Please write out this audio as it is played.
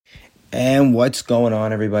And what's going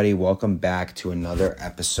on, everybody? Welcome back to another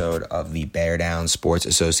episode of the Bear Down Sports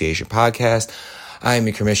Association podcast. I am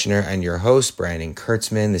your commissioner and your host, Brandon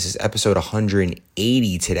Kurtzman. This is episode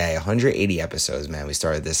 180 today. 180 episodes, man. We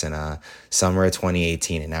started this in summer of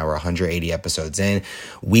 2018, and now we're 180 episodes in.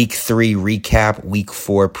 Week 3 recap, Week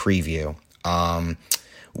 4 preview.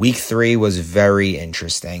 Week 3 was very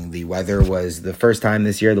interesting. The weather was, the first time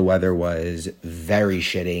this year, the weather was very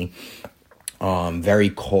shitty.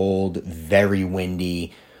 Very cold, very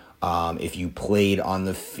windy. If you played on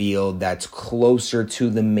the field that's closer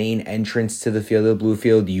to the main entrance to the field, the blue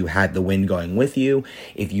field, you had the wind going with you.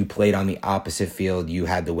 If you played on the opposite field, you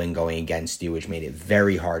had the wind going against you, which made it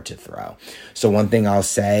very hard to throw. So one thing I'll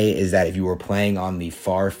say is that if you were playing on the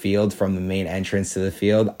far field from the main entrance to the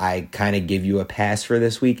field, I kind of give you a pass for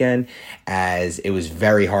this weekend, as it was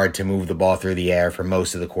very hard to move the ball through the air for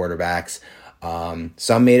most of the quarterbacks.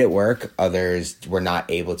 Some made it work. Others were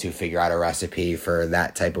not able to figure out a recipe for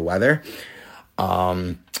that type of weather.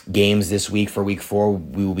 Games this week for week 4,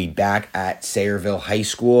 we will be back at Sayreville High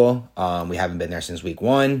School. We haven't been there since week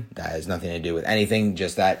 1. That has nothing to do with anything.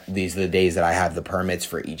 Just that these are the days that I have the permits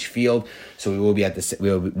for each field. So we will be at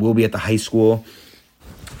the high school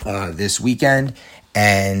this weekend.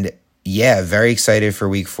 And yeah, very excited for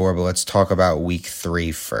week 4. But let's talk about week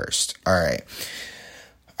 3 first.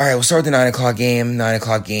 All right, we'll start with the 9 o'clock game. 9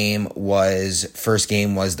 o'clock first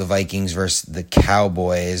game was the Vikings versus the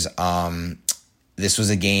Cowboys. This was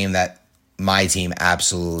a game that my team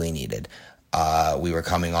absolutely needed. We were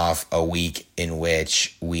coming off a week in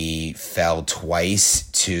which we fell twice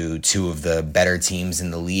to two of the better teams in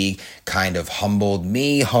the league. Kind of humbled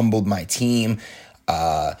my team.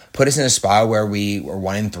 Put us in a spot where we were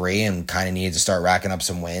 1-3 and kind of needed to start racking up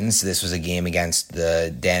some wins. This was a game against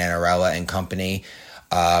the Dan Anarella and company,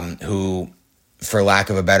 who, for lack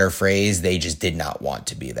of a better phrase, they just did not want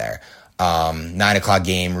to be there. 9 o'clock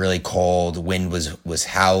game, really cold, wind was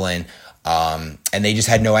howling, and they just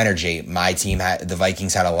had no energy. The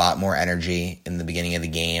Vikings had a lot more energy in the beginning of the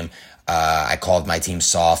game. I called my team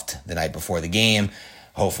soft the night before the game.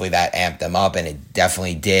 Hopefully that amped them up, and it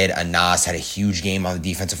definitely did. Anas had a huge game on the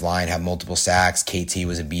defensive line, had multiple sacks. KT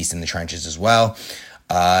was a beast in the trenches as well.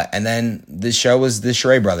 And then the show was the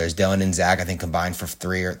Sheree brothers, Dylan and Zach, I think combined for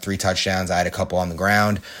three touchdowns. I had a couple on the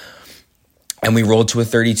ground, and we rolled to a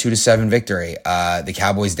 32-7 victory. The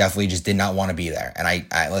Cowboys definitely just did not want to be there. And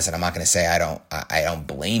I listen, I'm not going to say I don't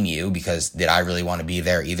blame you, because did I really want to be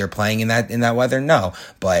there either playing in that weather? No,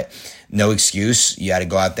 but no excuse. You had to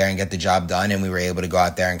go out there and get the job done. And we were able to go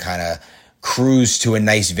out there and kind of cruise to a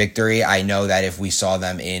nice victory. I know that if we saw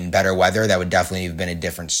them in better weather, that would definitely have been a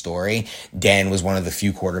different story. Dan was one of the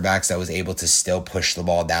few quarterbacks that was able to still push the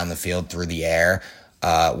ball down the field through the air,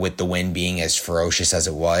 with the wind being as ferocious as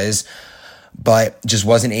it was, but just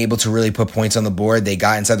wasn't able to really put points on the board. They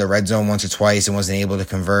got inside the red zone once or twice and wasn't able to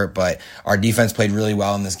convert, but our defense played really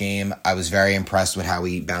well in this game. I was very impressed with how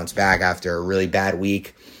we bounced back after a really bad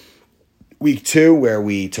week 2, where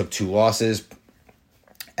we took 2 losses.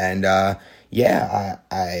 And I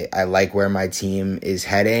like where my team is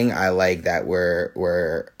heading. I like that we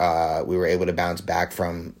were able to bounce back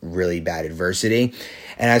from really bad adversity.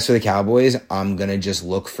 And as for the Cowboys, I'm gonna just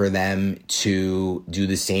look for them to do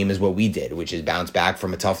the same as what we did, which is bounce back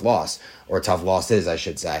from a tough loss, or tough losses, I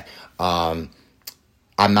should say. I'm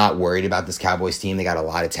not worried about this Cowboys team. They got a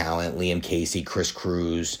lot of talent: Liam Casey, Chris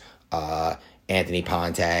Cruz, Anthony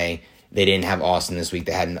Ponte. They didn't have Austin this week.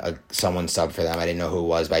 They had someone sub for them. I didn't know who it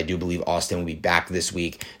was, but I do believe Austin will be back this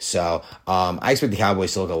week. So I expect the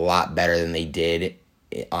Cowboys to look a lot better than they did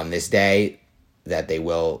on this day, that they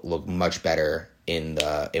will look much better in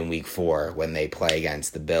week 4 when they play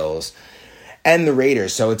against the Bills and the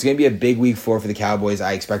Raiders. So it's going to be a big week 4 for the Cowboys.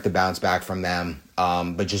 I expect to bounce back from them.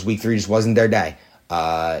 But just week 3 just wasn't their day.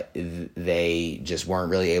 They just weren't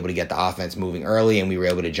really able to get the offense moving early, and we were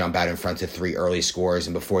able to jump out in front to 3 early scores,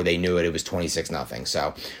 and before they knew it, it was 26-0.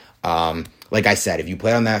 So, like I said, if you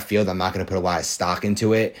play on that field, I'm not going to put a lot of stock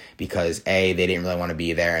into it, because A, they didn't really want to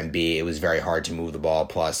be there, and B, it was very hard to move the ball,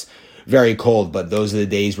 plus very cold. But those are the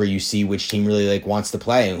days where you see which team really wants to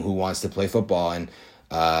play and who wants to play football. And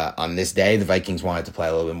on this day, the Vikings wanted to play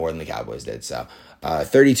a little bit more than the Cowboys did. So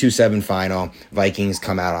 32-7 final. Vikings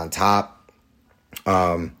come out on top.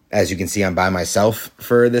 As you can see, I'm by myself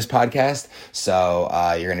for this podcast, so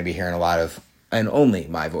you're going to be hearing a lot of and only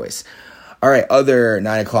my voice. All right, other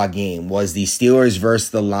 9 o'clock game was the Steelers versus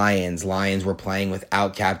the Lions. Lions were playing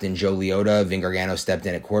without captain Joe Leota. Vin Gargano stepped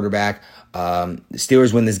in at quarterback. The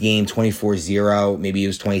Steelers win this game 24-0. Maybe it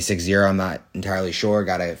was 26-0. I'm not entirely sure.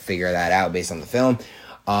 Got to figure that out based on the film.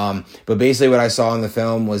 But basically what I saw in the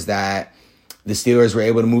film was that The Steelers were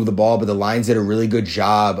able to move the ball, but the Lions did a really good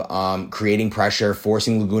job creating pressure,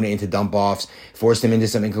 forcing Laguna into dump-offs, forced him into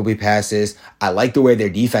some incomplete passes. I like the way their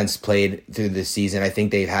defense played through this season. I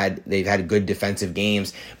think they've had good defensive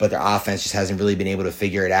games, but their offense just hasn't really been able to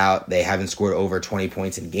figure it out. They haven't scored over 20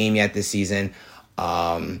 points in a game yet this season.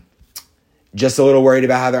 Just a little worried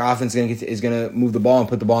about how their offense is going to move the ball and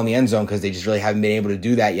put the ball in the end zone because they just really haven't been able to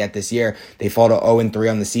do that yet this year. They fall to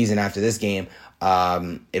 0-3 on the season after this game.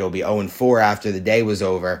 It'll be 0-4 after the day was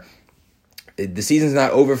over. The season's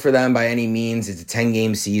not over for them by any means. It's a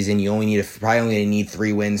 10-game season. You probably only need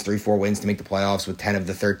 4 wins to make the playoffs with 10 of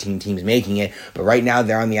the 13 teams making it. But right now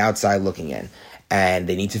they're on the outside looking in. And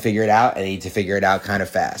they need to figure it out, and they need to figure it out kind of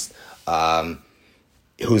fast.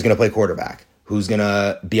 Who's going to play quarterback? Who's going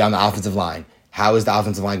to be on the offensive line? How is the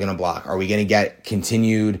offensive line going to block? Are we going to get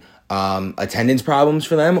continued attendance problems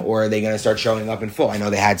for them, or are they going to start showing up in full? I know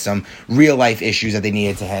they had some real life issues that they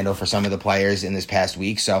needed to handle for some of the players in this past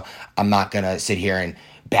week, so I'm not going to sit here and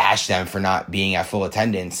bash them for not being at full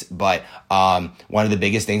attendance. But one of the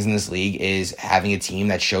biggest things in this league is having a team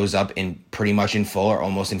that shows up in pretty much in full or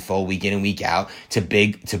almost in full week in and week out to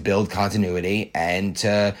build continuity and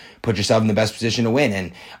to put yourself in the best position to win.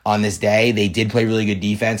 And on this day, they did play really good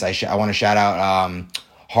defense. I want to shout out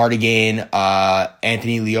Hardigan,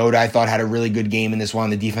 Anthony Leota, I thought had a really good game in this one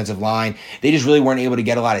on the defensive line. They just really weren't able to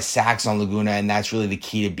get a lot of sacks on Laguna, and that's really the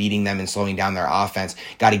key to beating them and slowing down their offense.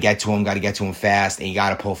 Got to get to them fast, and you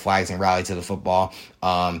got to pull flags and rally to the football.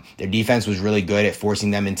 Their defense was really good at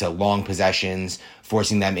forcing them into long possessions,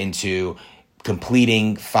 forcing them into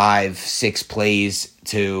completing 5-6 plays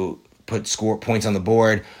to put points on the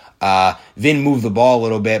board. Vin moved the ball a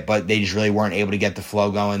little bit, but they just really weren't able to get the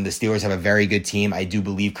flow going. The Steelers have a very good team. I do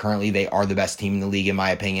believe currently they are the best team in the league, in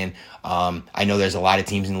my opinion. I know there's a lot of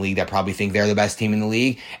teams in the league that probably think they're the best team in the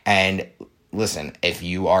league. And listen, if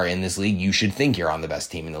you are in this league, you should think you're on the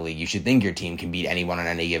best team in the league. You should think your team can beat anyone on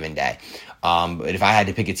any given day. But if I had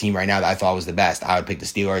to pick a team right now that I thought was the best, I would pick the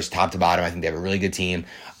Steelers top to bottom. I think they have a really good team.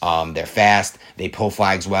 They're fast. They pull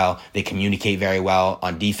flags well. They communicate very well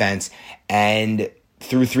on defense. And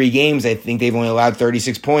through 3 games, I think they've only allowed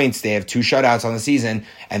 36 points. They have 2 shutouts on the season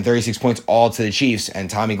and 36 points all to the Chiefs. And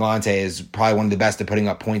Tommy Galante is probably one of the best at putting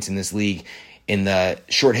up points in this league in the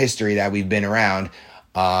short history that we've been around.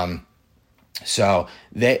 So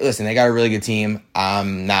they got a really good team.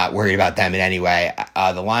 I'm not worried about them in any way.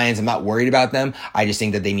 The Lions, I'm not worried about them. I just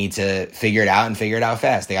think that they need to figure it out and figure it out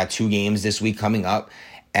fast. They got 2 games this week coming up.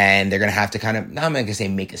 And they're going to have to kind of, not I'm going to say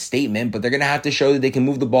make a statement, but they're going to have to show that they can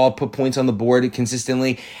move the ball, put points on the board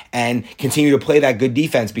consistently, and continue to play that good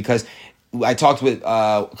defense. Because I talked with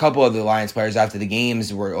a couple of the Lions players after the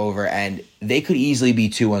games were over, and they could easily be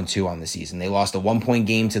 2-2 on the season. They lost a 1-point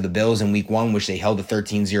game to the Bills in week 1, which they held a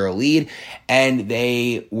 13-0 lead, and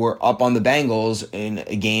they were up on the Bengals in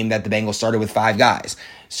a game that the Bengals started with 5 guys.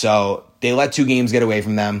 So they let 2 games get away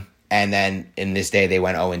from them, and then in this day they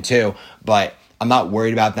went 0-2. But I'm not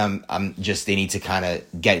worried about them. They need to kind of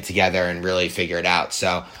get it together and really figure it out.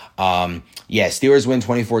 So, Steelers win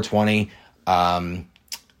 24-20.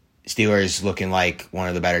 Steelers looking like one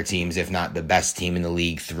of the better teams, if not the best team in the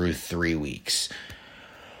league through 3 weeks.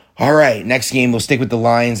 All right, next game, we'll stick with the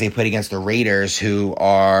Lions. They played against the Raiders, who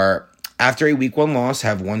are, after a week 1 loss,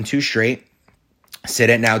 have won 2 straight. Sit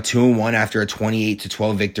at now 2-1 after a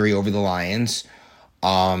 28-12 victory over the Lions.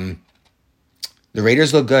 The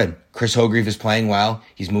Raiders look good. Chris Hogrefe is playing well.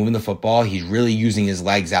 He's moving the football. He's really using his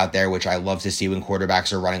legs out there, which I love to see when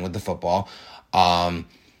quarterbacks are running with the football.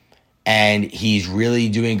 And he's really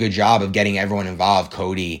doing a good job of getting everyone involved.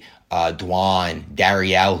 Cody, Dwan,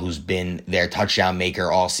 Darielle, who's been their touchdown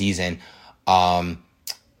maker all season.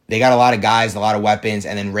 They got a lot of guys, a lot of weapons,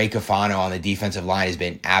 and then Ray Cafano on the defensive line has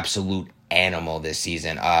been absolute animal this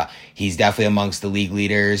season. He's definitely amongst the league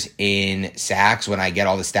leaders in sacks. When I get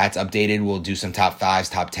all the stats updated, we'll do some top 5s,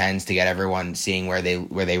 top 10s to get everyone seeing where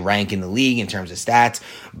they rank in the league in terms of stats.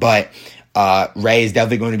 But Ray is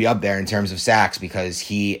definitely going to be up there in terms of sacks because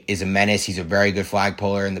he is a menace. He's a very good flag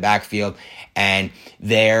puller in the backfield. And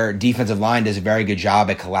their defensive line does a very good job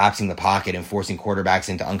at collapsing the pocket and forcing quarterbacks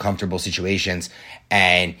into uncomfortable situations.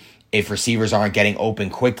 And if receivers aren't getting open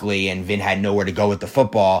quickly and Vin had nowhere to go with the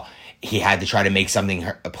football, he had to try to make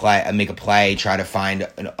a play, try to find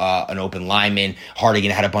an open lineman. Hardigan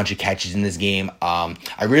had a bunch of catches in this game. I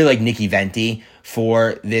really like Nicky Venti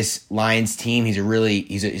for this Lions team.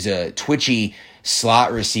 He's a twitchy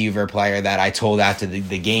slot receiver player that I told after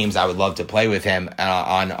the games I would love to play with him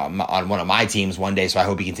on one of my teams one day. So I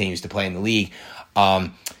hope he continues to play in the league.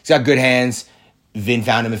 He's got good hands. Vin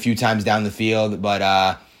found him a few times down the field,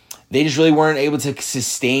 but they just really weren't able to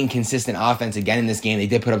sustain consistent offense again in this game. They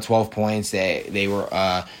did put up 12 points. They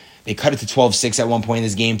cut it to 12-6 at one point in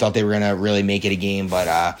this game, thought they were going to really make it a game,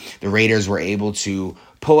 but the Raiders were able to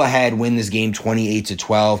pull ahead, win this game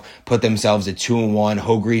 28-12, put themselves at 2-1.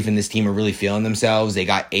 Hogreif and this team are really feeling themselves. They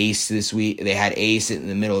got Ace this week. They had Ace in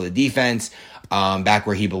the middle of the defense, back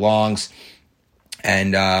where he belongs.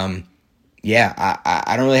 And I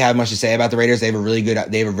don't really have much to say about the Raiders. They have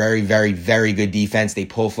a very, very, very good defense. They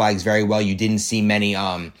pull flags very well. You didn't see many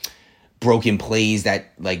broken plays by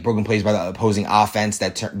the opposing offense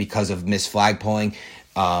because of missed flag pulling.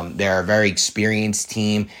 They're a very experienced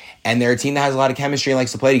team, and they're a team that has a lot of chemistry and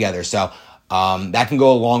likes to play together. So that can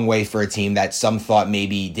go a long way for a team that some thought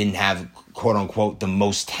maybe didn't have, quote unquote, the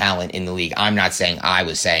most talent in the league. I'm not saying I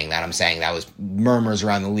was saying that. I'm saying that was murmurs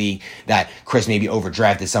around the league that Chris maybe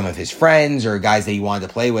overdrafted some of his friends or guys that he wanted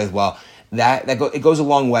to play with. Well, it goes a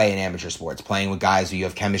long way in amateur sports, playing with guys who you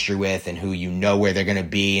have chemistry with and who you know where they're going to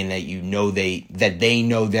be, and that you know they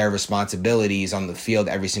know their responsibilities on the field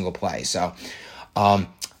every single play. So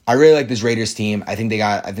I really like this Raiders team. I think they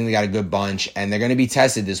got a good bunch, and they're going to be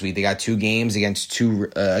tested this week. They got 2 games against two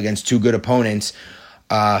good opponents.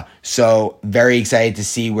 So very excited to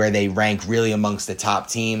see where they rank really amongst the top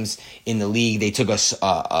teams in the league. They took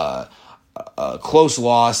a close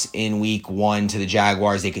loss in week 1 to the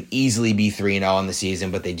Jaguars. They could easily be 3-0 on the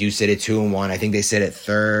season, but they do sit at 2-1. I think they sit at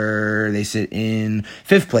third. They sit in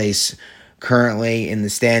 5th place currently in the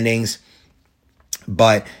standings.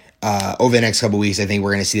 But over the next couple weeks, I think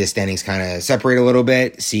we're going to see the standings kind of separate a little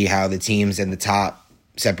bit, see how the teams in the top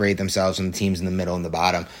separate themselves from the teams in the middle and the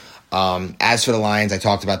bottom. As for the Lions, I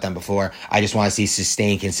talked about them before. I just want to see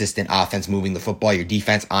sustained, consistent offense moving the football. Your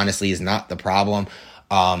defense, honestly, is not the problem.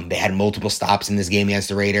 They had multiple stops in this game against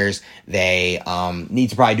the Raiders. They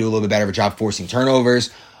need to probably do a little bit better of a job forcing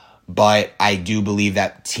turnovers. But I do believe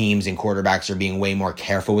that teams and quarterbacks are being way more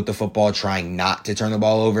careful with the football, trying not to turn the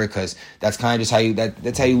ball over, because that's kind of just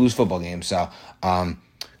that's how you lose football games. So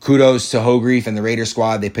kudos to Hogreif and the Raiders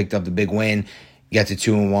squad. They picked up the big win, get to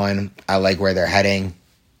 2-1. I like where they're heading.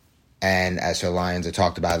 And as for the Lions, I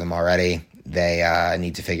talked about them already. They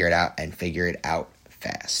need to figure it out and figure it out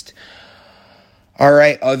fast. All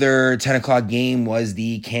right, other 10 o'clock game was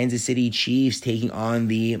the Kansas City Chiefs taking on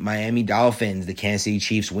the Miami Dolphins. The Kansas City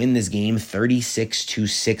Chiefs win this game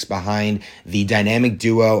 36-6 behind the dynamic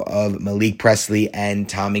duo of Malik Presley and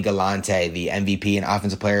Tommy Galante, the MVP and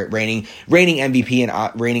offensive player, reigning MVP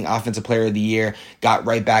and reigning offensive player of the year. Got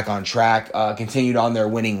right back on track, continued on their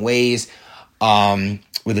winning ways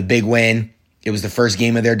with a big win. It was the first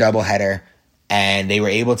game of their doubleheader. And they were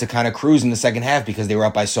able to kind of cruise in the second half because they were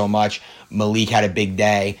up by so much. Malik had a big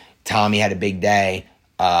day. Tommy had a big day.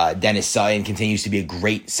 Dennis Sutton continues to be a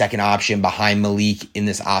great second option behind Malik in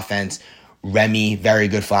this offense. Remy, very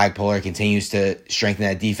good flag puller, continues to strengthen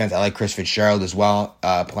that defense. I like Chris Fitzgerald as well,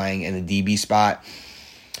 playing in the DB spot.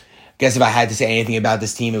 Guess if I had to say anything about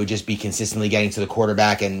this team, it would just be consistently getting to the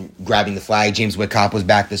quarterback and grabbing the flag. James Whitcomb was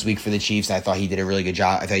back this week for the Chiefs, and I thought he did a really good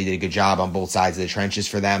job. I thought he did a good job on both sides of the trenches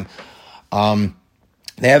for them.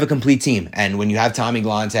 They have a complete team, and when you have Tommy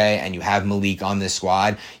Galante and you have Malik on this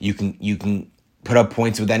squad, you can put up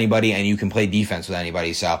points with anybody and you can play defense with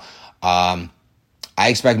anybody. So I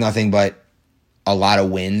expect nothing but a lot of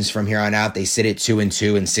wins from here on out. They sit at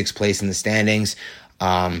 2-2 in 6th place in the standings,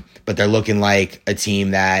 but they're looking like a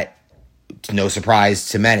team that, no surprise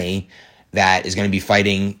to many, that is going to be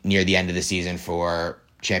fighting near the end of the season for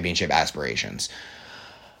championship aspirations.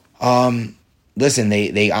 Listen,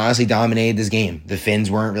 they honestly dominated this game. The Finns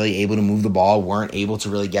weren't really able to move the ball, weren't able to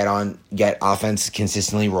really get offense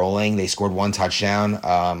consistently rolling. They scored 1 touchdown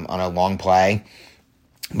on a long play.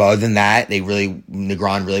 But other than that,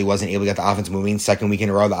 Negron really wasn't able to get the offense moving. Second week in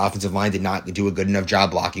a row, the offensive line did not do a good enough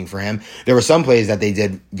job blocking for him. There were some plays that they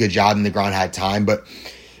did a good job and Negron had time, but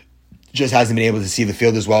just hasn't been able to see the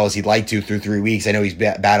field as well as he'd like to through 3 weeks. I know he's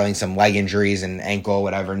battling some leg injuries and ankle,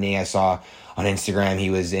 whatever knee. I saw on Instagram he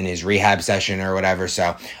was in his rehab session or whatever.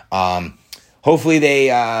 So hopefully they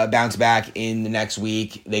bounce back in the next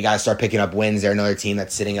week. They got to start picking up wins. They're another team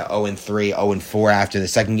that's sitting at 0-3, 0-4 after the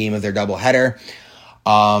second game of their doubleheader.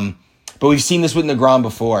 But we've seen this with Negron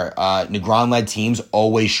before. Negron-led teams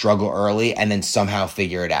always struggle early and then somehow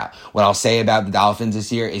figure it out. What I'll say about the Dolphins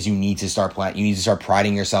this year is you need to start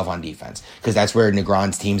priding yourself on defense, because that's where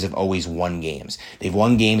Negron's teams have always won games. They've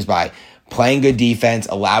won games by playing good defense,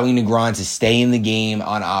 allowing Negron to stay in the game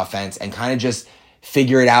on offense, and kind of just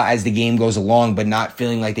figure it out as the game goes along, but not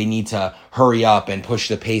feeling like they need to hurry up and push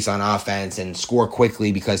the pace on offense and score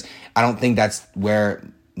quickly, because I don't think that's where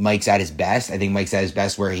Mike's at his best. I think Mike's at his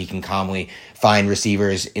best where he can calmly find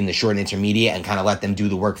receivers in the short and intermediate and kind of let them do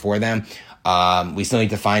the work for them. We still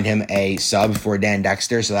need to find him a sub for Dan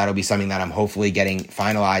Dexter, so that'll be something that I'm hopefully getting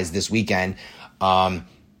finalized this weekend.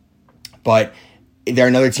 But they're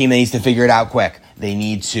another team that needs to figure it out quick. They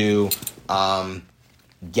need to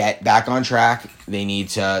get back on track. They need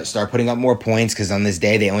to start putting up more points because on this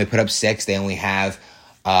day they only put up 6. They only have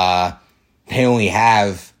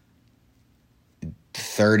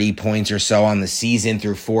 30 points or so on the season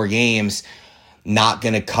through 4 games. Not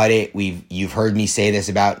going to cut it. You've heard me say this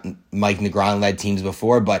about Mike Negron-led teams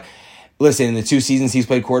before, but listen, in the 2 seasons he's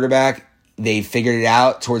played quarterback, they figured it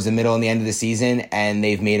out towards the middle and the end of the season, and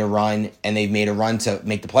they've made a run to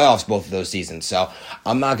make the playoffs both of those seasons. So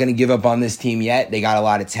I'm not going to give up on this team yet. They got a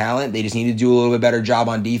lot of talent. They just need to do a little bit better job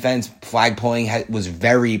on defense. Flag pulling was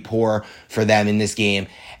very poor for them in this game.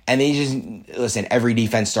 And they just, listen, every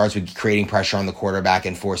defense starts with creating pressure on the quarterback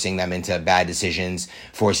and forcing them into bad decisions,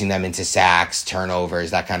 forcing them into sacks, turnovers,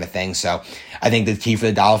 that kind of thing. So I think the key for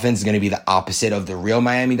the Dolphins is going to be the opposite of the real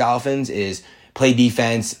Miami Dolphins, is play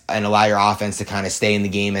defense and allow your offense to kind of stay in the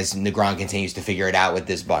game as Negron continues to figure it out with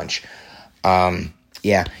this bunch.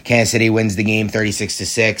 Kansas City wins the game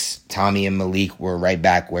 36-6. Tommy and Malik were right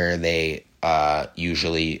back where they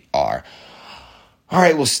usually are. All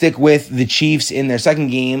right, we'll stick with the Chiefs in their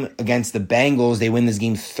second game against the Bengals. They win this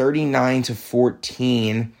game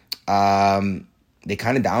 39-14. They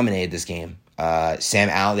kind of dominated this game. Sam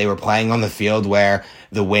Allen, they were playing on the field where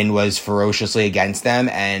the wind was ferociously against them,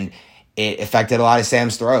 and it affected a lot of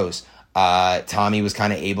Sam's throws. Tommy was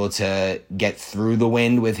kind of able to get through the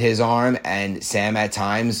wind with his arm, and Sam at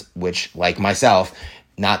times, which, like myself,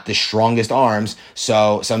 not the strongest arms,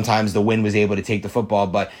 so sometimes the wind was able to take the football,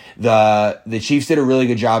 but the Chiefs did a really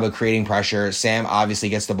good job of creating pressure. Sam obviously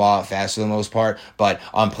gets the ball out fast for the most part, but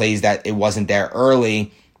on plays that it wasn't there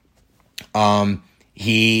early,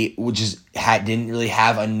 he didn't really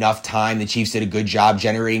have enough time. The Chiefs did a good job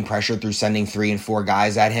generating pressure through sending 3 and 4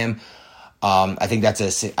 guys at him. I think that's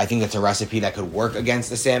a recipe that could work against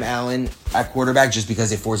the Sam Allen at quarterback, just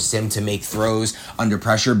because it forces him to make throws under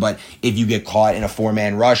pressure. But if you get caught in a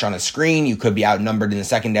 4-man rush on a screen, you could be outnumbered in the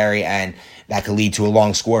secondary, and that could lead to a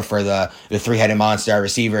long score for the 3-headed monster at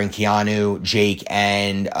receiver in Keanu, Jake,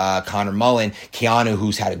 and Connor Mullen. Keanu,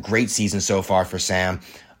 who's had a great season so far for Sam.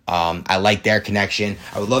 I like their connection.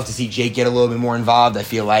 I would love to see Jake get a little bit more involved. I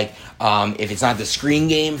feel like if it's not the screen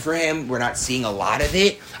game for him, we're not seeing a lot of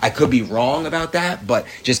it. I could be wrong about that, but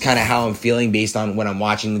just kind of how I'm feeling based on when I'm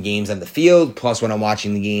watching the games on the field, plus when I'm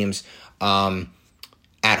watching the games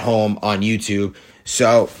at home on YouTube.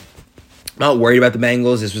 So I'm not worried about the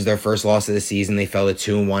Bengals. This was their first loss of the season. They fell to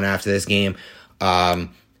 2-1 after this game.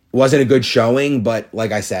 Wasn't a good showing, but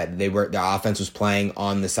like I said, their offense was playing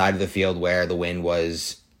on the side of the field where the wind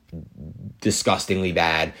was disgustingly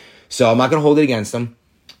bad. So I'm not going to hold it against them.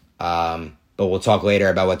 But we'll talk later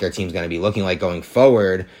about what their team's going to be looking like going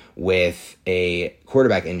forward with a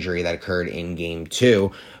quarterback injury that occurred in game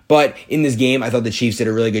 2. But in this game, I thought the Chiefs did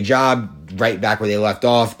a really good job. Right back where they left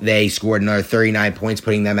off, they scored another 39 points,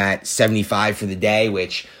 putting them at 75 for the day,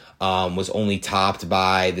 which was only topped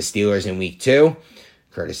by the Steelers in week 2,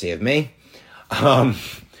 courtesy of me.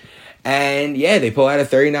 And yeah, they pull out a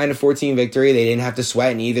 39-14 victory. They didn't have to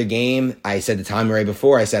sweat in either game. I said the time right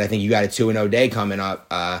before, I said, I think you got a 2-0 day coming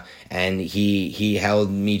up. And he held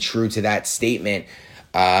me true to that statement.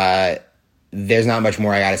 There's not much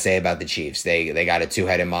more I got to say about the Chiefs. They got a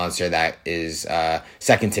 2-headed monster that is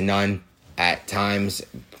second to none at times,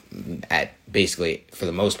 at basically for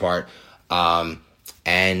the most part.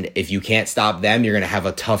 And if you can't stop them, you're going to have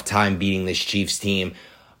a tough time beating this Chiefs team.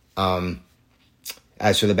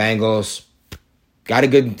 As for the Bengals, got a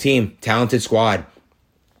good team, talented squad.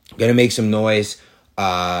 Going to make some noise.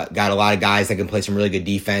 Got a lot of guys that can play some really good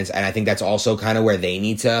defense, and I think that's also kind of where they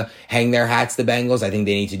need to hang their hats, the Bengals. I think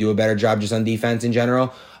they need to do a better job just on defense in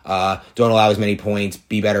general. Don't allow as many points,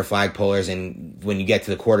 be better flag pullers, and when you get to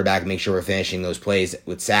the quarterback, make sure we're finishing those plays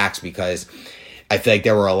with sacks, because I feel like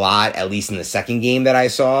there were a lot, at least in the second game that I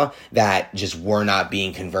saw, that just were not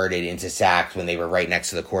being converted into sacks when they were right next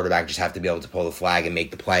to the quarterback. Just have to be able to pull the flag and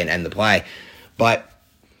make the play and end the play. But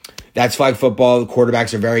that's flag football. The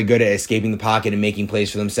quarterbacks are very good at escaping the pocket and making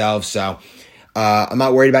plays for themselves. So I'm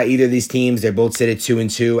not worried about either of these teams. They're both sit at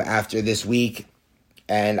 2-2 after this week.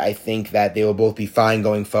 And I think that they will both be fine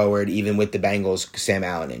going forward, even with the Bengals' Sam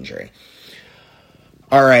Allen injury.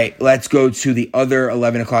 All right, let's go to the other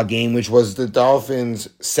 11 o'clock game, which was the Dolphins'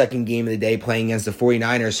 second game of the day playing against the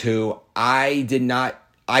 49ers, who I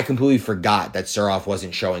completely forgot that Suroff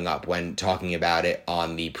wasn't showing up when talking about it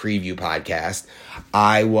on the preview podcast.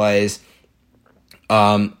 I was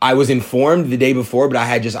I was informed the day before, but I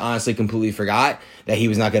had just honestly completely forgot that he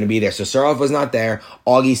was not going to be there. So Suroff was not there.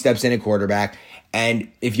 Augie steps in at quarterback. And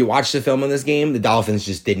if you watch the film on this game, the Dolphins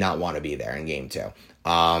just did not want to be there in game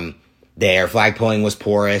 2. Their flag pulling was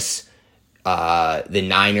porous. The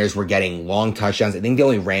Niners were getting long touchdowns. I think they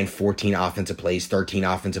only ran 14 offensive plays, 13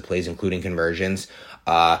 offensive plays, including conversions.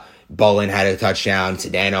 Bullen had a touchdown.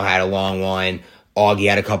 Sedano had a long one. Augie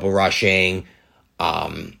had a couple rushing.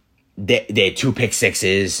 They had 2 pick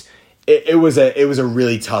sixes. It was a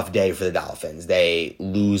really tough day for the Dolphins. They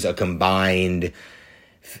lose a combined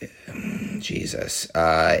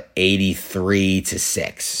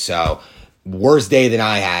 83-6. So worst day than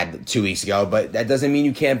I had 2 weeks ago, but that doesn't mean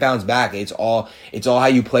you can't bounce back. It's all how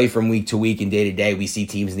you play from week to week and day to day. We see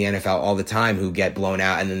teams in the NFL all the time who get blown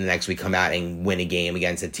out and then the next week come out and win a game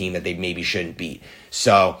against a team that they maybe shouldn't beat.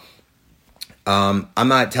 So I'm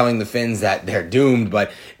not telling the Finns that they're doomed,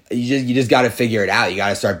 but you just got to figure it out. You got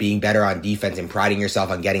to start being better on defense and priding yourself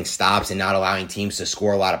on getting stops and not allowing teams to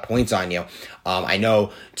score a lot of points on you. I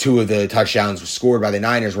know 2 of the touchdowns scored by the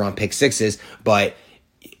Niners were on pick sixes, but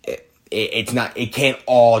it can't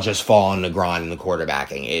all just fall on the ground and the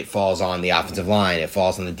quarterbacking. It falls on the offensive line. It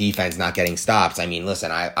falls on the defense not getting stops. I mean,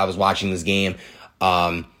 listen, I was watching this game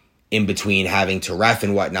in between having to ref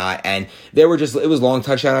and whatnot, and it was long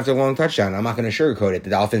touchdown after long touchdown. I'm not going to sugarcoat it. The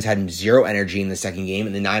Dolphins had 0 energy in the second game,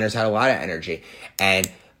 and the Niners had a lot of energy. And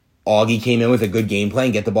Augie came in with a good game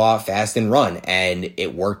plan, get the ball out fast and run, and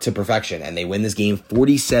it worked to perfection. And they win this game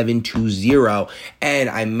 47-0. And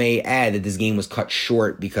I may add that this game was cut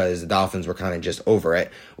short because the Dolphins were kind of just over it,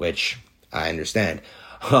 which I understand.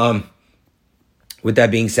 With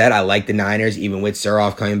that being said, I like the Niners, even with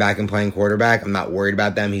Suroff coming back and playing quarterback. I'm not worried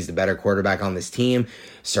about them. He's the better quarterback on this team.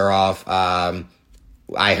 Suroff,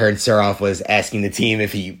 I heard Suroff was asking the team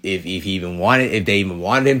if they even wanted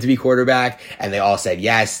him to be quarterback, and they all said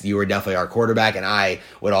yes. You were definitely our quarterback, and I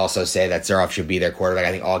would also say that Suroff should be their quarterback.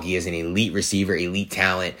 I think Augie is an elite receiver, elite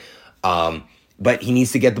talent, but he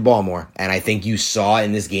needs to get the ball more. And I think you saw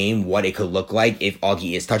in this game what it could look like if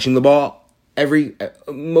Augie is touching the ball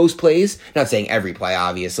most plays. Not saying every play,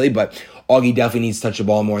 obviously, but Augie definitely needs to touch the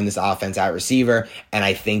ball more in this offense at receiver, and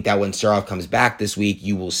I think that when Suroff comes back this week,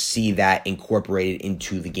 you will see that incorporated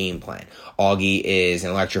into the game plan. Augie is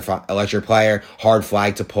an electric player, hard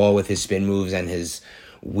flag to pull with his spin moves and his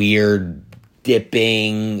weird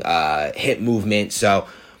dipping hip movement, so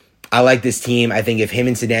I like this team. I think if him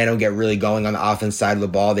and Sedano get really going on the offense side of the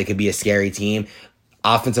ball, they could be a scary team.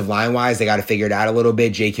 Offensive line-wise, they got to figure it out a little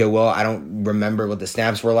bit. J.K. Will, I don't remember what the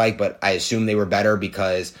snaps were like, but I assume they were better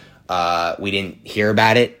because we didn't hear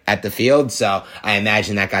about it at the field, so I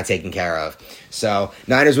imagine that got taken care of. So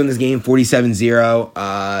Niners win this game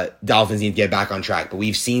 47-0. Dolphins need to get back on track, but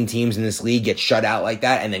we've seen teams in this league get shut out like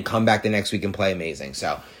that and then come back the next week and play amazing.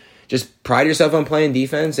 So just pride yourself on playing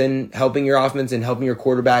defense and helping your offense and helping your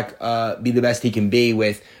quarterback be the best he can be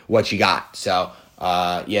with what you got. So,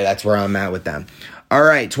 that's where I'm at with them. All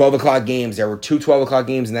right, 12 o'clock games. There were 2 12 o'clock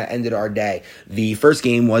games, and that ended our day. The first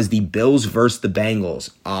game was the Bills versus the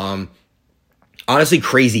Bengals. Honestly,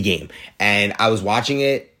 crazy game. And I was watching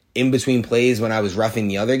it in between plays when I was reffing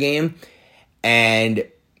the other game, and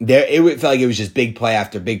it felt like it was just big play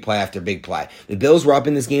after big play after big play. The Bills were up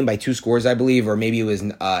in this game by 2 scores, I believe, or maybe it was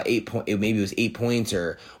 8 points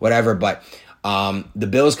or whatever, but the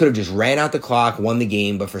Bills could have just ran out the clock, won the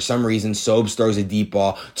game, but for some reason, Sobes throws a deep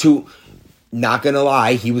ball to... Not going to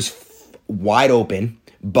lie, he was wide open,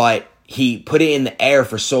 but he put it in the air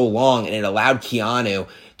for so long, and it allowed Keanu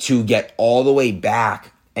to get all the way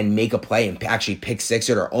back and make a play and actually pick six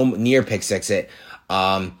it or near pick six it.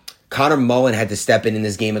 Connor Mullen had to step in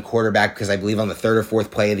this game at quarterback because I believe on the 3rd or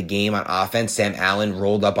 4th play of the game on offense, Sam Allen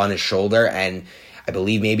rolled up on his shoulder, and I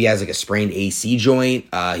believe maybe has like a sprained AC joint.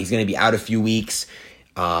 He's going to be out a few weeks.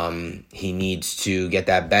 He needs to get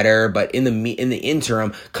that better, but in the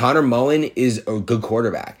interim, Connor Mullen is a good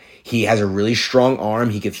quarterback. He has a really strong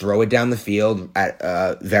arm. He could throw it down the field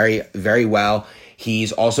at very, very well.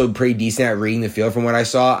 He's also pretty decent at reading the field from what I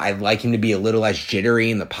saw. I'd like him to be a little less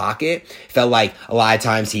jittery in the pocket. Felt like a lot of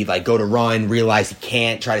times he'd go to run, realize he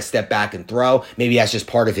can't, try to step back and throw. Maybe that's just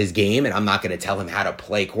part of his game, and I'm not going to tell him how to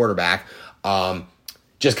play quarterback.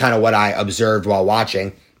 Just kind of what I observed while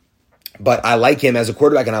watching. But I like him as a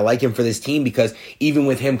quarterback, and I like him for this team because even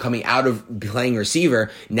with him coming out of playing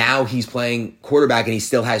receiver, now he's playing quarterback, and he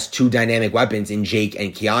still has 2 dynamic weapons in Jake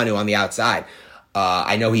and Keanu on the outside.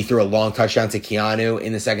 I know he threw a long touchdown to Keanu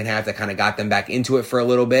in the second half that kind of got them back into it for a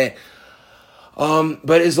little bit.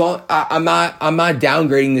 But as long I'm not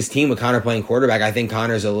downgrading this team with Connor playing quarterback. I think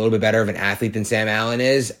Connor's a little bit better of an athlete than Sam Allen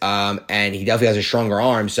is, and he definitely has a stronger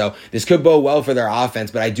arm. So this could bode well for their offense.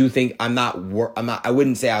 But I do think I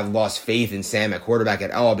wouldn't say I've lost faith in Sam at quarterback at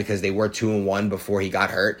all because they were 2-1 before he got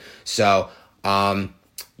hurt. So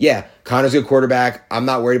yeah, Connor's a good quarterback. I'm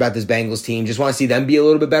not worried about this Bengals team. Just want to see them be a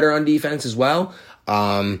little bit better on defense as well.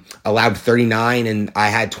 Allowed 39, and I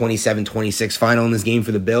had 27-26 final in this game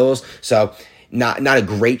for the Bills. So not a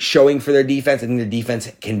great showing for their defense. I think their defense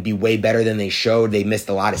can be way better than they showed. They missed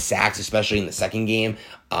a lot of sacks, especially in the second game.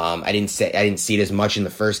 I didn't see it as much in the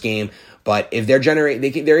first game. But if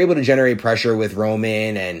they're able to generate pressure with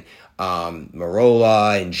Roman and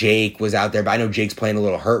Marola and Jake was out there, but I know Jake's playing a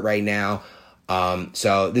little hurt right now.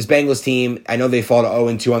 So this Bengals team, I know they fall to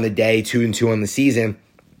 0-2 on the day, 2-2 on the season.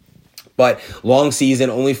 But long season,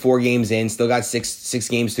 only 4 games in, still got six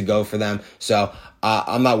games to go for them. So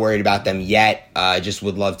I'm not worried about them yet. I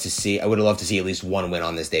would love to see at least one win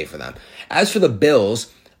on this day for them. As for the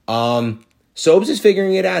Bills, Sobes is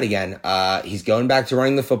figuring it out again. He's going back to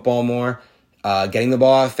running the football more, getting the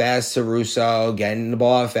ball out fast to Russo, getting the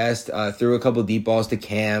ball out fast, threw a couple deep balls to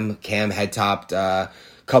Cam. Cam head topped a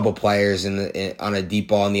couple players on a deep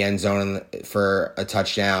ball in the end zone for a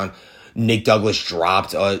touchdown. Nick Douglas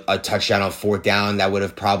dropped a touchdown on 4th down that would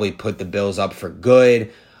have probably put the Bills up for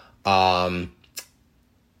good.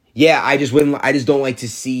 Yeah, I just don't like to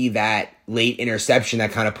see that late interception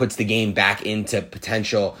that kind of puts the game back into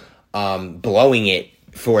potential blowing it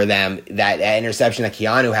for them. That interception that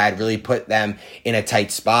Keanu had really put them in a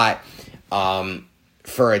tight spot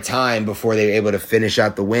for a time before they were able to finish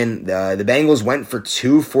out the win. The Bengals went for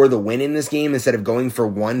 2 for the win in this game instead of going for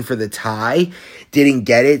 1 for the tie. Didn't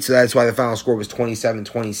get it, so that's why the final score was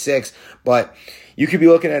 27-26. But you could be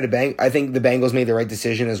looking at I think the Bengals made the right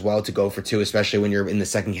decision as well to go for 2, especially when you're in the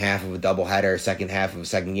second half of a doubleheader, second half of a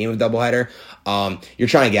second game of a doubleheader. You're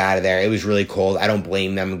trying to get out of there. It was really cold. I don't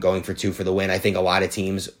blame them going for 2 for the win. I think a lot of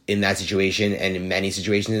teams in that situation and in many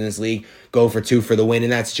situations in this league go for 2 for the win in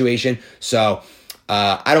that situation. So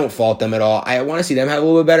I don't fault them at all. I want to see them have a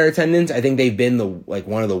little bit better attendance. I think they've been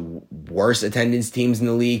one of the worst attendance teams in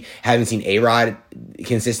the league. Haven't seen A-Rod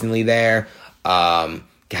consistently there.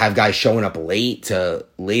 Have guys showing up late to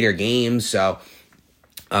later games. So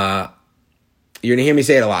you're going to hear me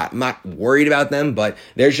say it a lot. I'm not worried about them, but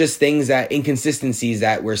there's just inconsistencies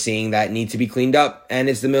that we're seeing that need to be cleaned up, and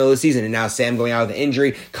it's the middle of the season. And now Sam going out with an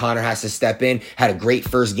injury, Connor has to step in, had a great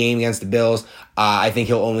first game against the Bills. I think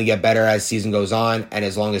he'll only get better as season goes on, and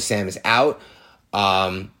as long as Sam is out.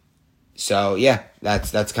 So yeah,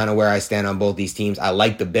 that's kind of where I stand on both these teams. I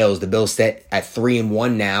like the Bills. The Bills sit at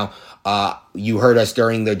 3-1 now. You heard us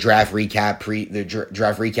during the draft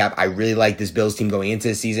recap. I really like this Bills team going into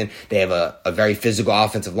the season. They have a very physical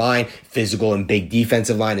offensive line, physical and big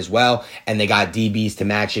defensive line as well, and they got DBs to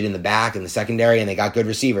match it in the back and the secondary, and they got good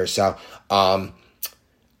receivers. So I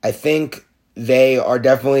think they are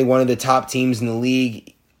definitely one of the top teams in the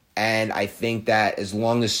league. And I think that as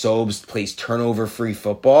long as Sobes plays turnover-free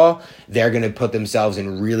football, they're going to put themselves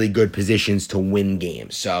in really good positions to win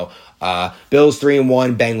games. So, Bills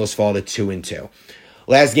 3-1, Bengals fall to 2-2.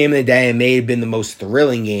 Last game of the day, and may have been the most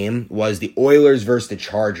thrilling game, was the Oilers versus the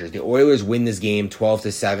Chargers. The Oilers win this game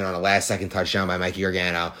 12-7 on a last-second touchdown by Mikey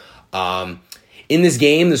Gargano. In this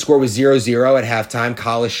game, the score was 0-0 at halftime.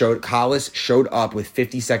 Collis showed up with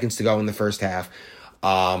 50 seconds to go in the first half.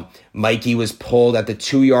 Mikey was pulled at the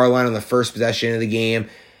 2-yard line on the first possession of the game,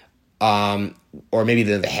 or maybe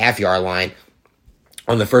the half-yard line.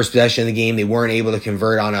 On the first possession of the game, they weren't able to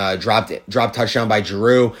convert on a drop touchdown by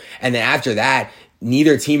Giroux. And then after that,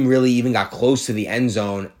 neither team really even got close to the end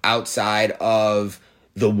zone outside of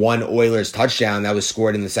the one Oilers touchdown that was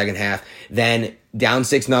scored in the second half. Then down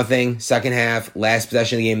 6-0, second half, last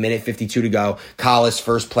possession of the game, minute 52 to go. Collis,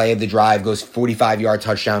 first play of the drive, goes 45-yard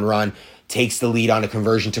touchdown run, takes the lead on a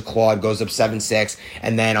conversion to Claude, goes up 7-6,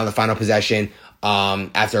 and then on the final possession,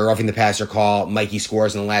 after a roughing the passer call, Mikey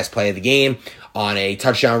scores in the last play of the game on a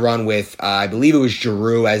touchdown run with, I believe it was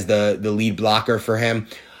Giroux as the lead blocker for him.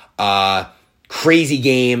 Crazy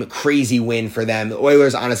game, crazy win for them. The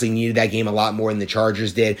Oilers honestly needed that game a lot more than the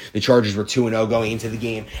Chargers did. The Chargers were 2-0 going into the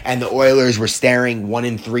game, and the Oilers were staring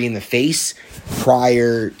 1-3 in the face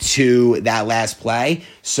prior to that last play.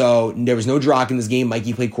 So there was no Drock in this game.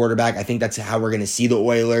 Mikey played quarterback. I think that's how we're going to see the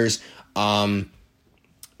Oilers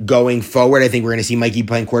going forward. I think we're going to see Mikey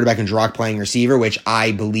playing quarterback and Drock playing receiver, which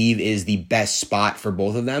I believe is the best spot for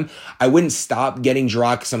both of them. I wouldn't stop getting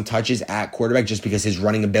Drock some touches at quarterback just because his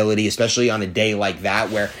running ability, especially on a day like that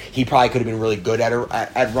where he probably could have been really good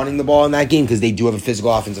at running the ball in that game because they do have a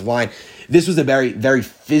physical offensive line. This was a very, very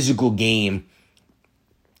physical game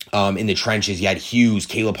in the trenches. You had Hughes,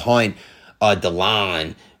 Caleb Hunt,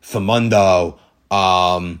 DeLon, Famundo,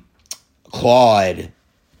 Claude,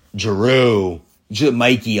 Giroux,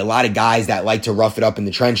 Mikey, a lot of guys that like to rough it up in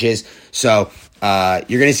the trenches. So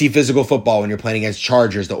you're going to see physical football when you're playing against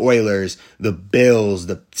Chargers, the Oilers, the Bills,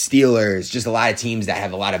 the Steelers, just a lot of teams that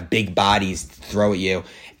have a lot of big bodies to throw at you.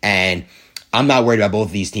 And I'm not worried about both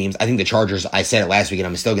of these teams. I think the Chargers, I said it last week, and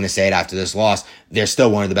I'm still going to say it after this loss, they're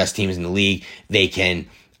still one of the best teams in the league.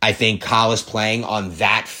 I think Collis playing on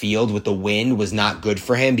that field with the wind was not good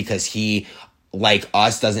for him because he, like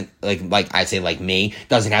us, doesn't, like I'd say like me,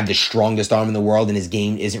 doesn't have the strongest arm in the world, and his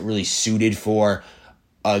game isn't really suited for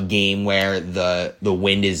a game where the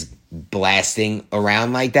wind is blasting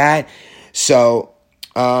around like that. So,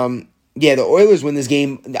 yeah, the Oilers win this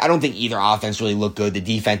game. I don't think either offense really looked good. The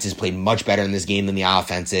defenses played much better in this game than the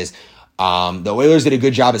offenses. The Oilers did a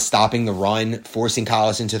good job of stopping the run, forcing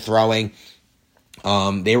Collis into throwing.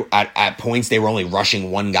 They were at points they were only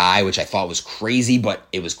rushing one guy, which I thought was crazy, but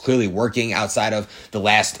it was clearly working outside of the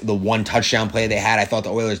one touchdown play they had. I thought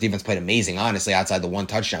the Oilers defense played amazing, honestly, outside the one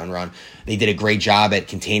touchdown run. They did a great job at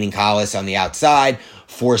containing Collis on the outside,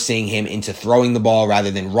 forcing him into throwing the ball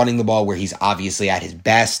rather than running the ball where he's obviously at his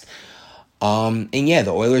best. And yeah,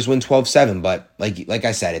 the Oilers win 12-7, but like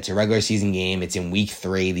I said, it's a regular season game. It's in week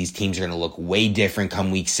 3. These teams are going to look way different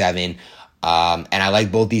come week 7. And I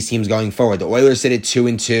like both these teams going forward. The Oilers sit at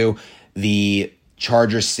 2-2. The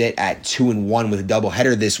Chargers sit at 2-1 with a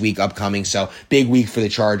doubleheader this week upcoming. So big week for the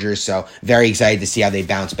Chargers. So very excited to see how they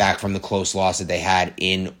bounce back from the close loss that they had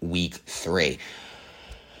in week 3.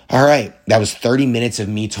 All right, that was 30 minutes of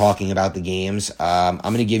me talking about the games. I'm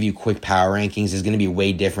going to give you quick power rankings. It's going to be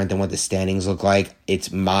way different than what the standings look like.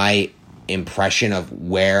 It's my impression of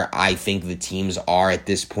where I think the teams are at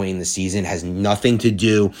this point in the season. Has nothing to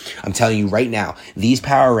do, I'm telling you right now, these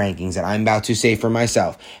power rankings that I'm about to say for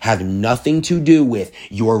myself have nothing to do with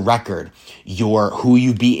your record, who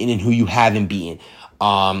you've beaten and who you haven't beaten.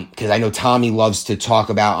 Because I know Tommy loves to talk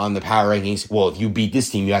about on the power rankings, well, if you beat this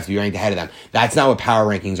team, you have to be ranked ahead of them. That's not what power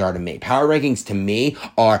rankings are to me. Power rankings to me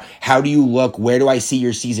are, how do you look, where do I see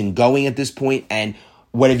your season going at this point, and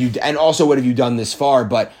what have you done this far?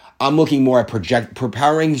 But I'm looking more at power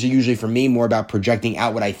rankings are usually for me more about projecting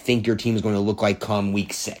out what I think your team is going to look like come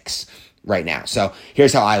week 6 right now. So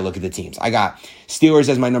here's how I look at the teams. I got Steelers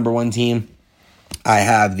as my number 1 team. I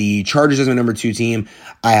have the Chargers as my number 2 team.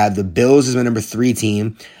 I have the Bills as my number 3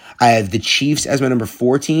 team. I have the Chiefs as my number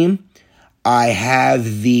 4 team. I have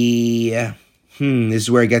this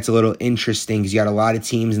is where it gets a little interesting because you got a lot of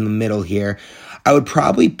teams in the middle here. I would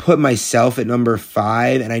probably put myself at number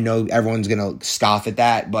 5, and I know everyone's going to scoff at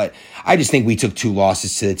that, but I just think we took 2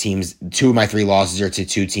 losses to the teams. 2 of my 3 losses are to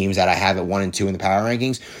 2 teams that I have at 1 and 2 in the power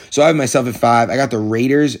rankings. So I have myself at 5. I got the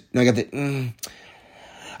Raiders. No, I got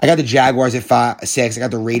the Jaguars at 6. I got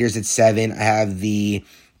the Raiders at 7. I have the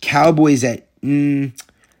Cowboys at... this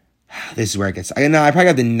is where it gets... I probably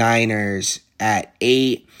got the Niners at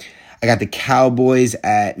 8. I got the Cowboys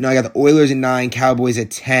at... No, I got the Oilers at 9. Cowboys at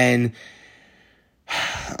 10.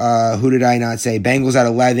 Who did I not say? Bengals at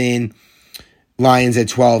 11. Lions at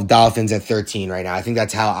 12. Dolphins at 13 right now. I think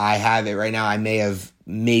that's how I have it right now. I may have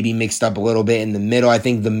maybe mixed up a little bit in the middle. I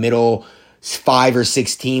think the middle 5 or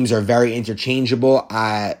 6 teams are very interchangeable.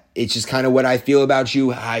 It's just kind of what I feel about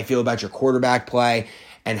you, how I feel about your quarterback play,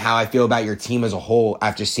 and how I feel about your team as a whole.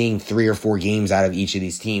 After seeing 3 or 4 games out of each of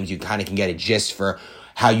these teams, you kind of can get a gist for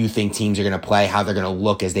how you think teams are going to play, how they're going to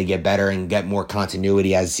look as they get better and get more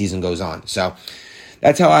continuity as the season goes on. So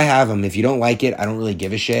that's how I have them. If you don't like it, I don't really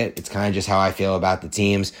give a shit. It's kind of just how I feel about the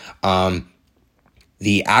teams.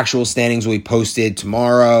 The actual standings will be posted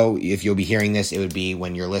tomorrow. If you'll be hearing this, it would be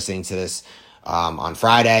when you're listening to this on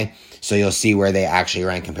Friday. So you'll see where they actually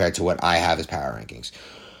rank compared to what I have as power rankings.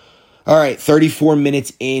 All right, 34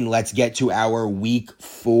 minutes in. Let's get to our week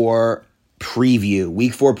 4 preview.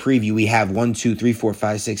 Week 4 preview, we have 1, 2, 3, 4,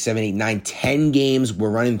 5, 6, 7, 8, 9, 10 games. We're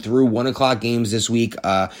running through 1 o'clock games this week.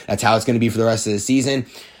 That's how it's going to be for the rest of the season.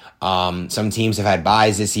 Some teams have had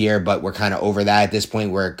buys this year, but we're kind of over that at this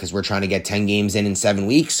point because we're trying to get 10 games in 7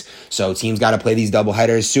 weeks. So teams got to play these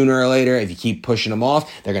doubleheaders sooner or later. If you keep pushing them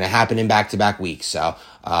off, they're going to happen in back-to-back weeks. So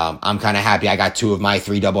I'm kind of happy I got 2 of my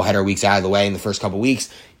 3 doubleheader weeks out of the way in the first couple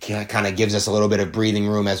weeks. Kind of gives us a little bit of breathing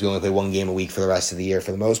room as we only play 1 game a week for the rest of the year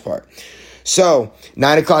for the most part. So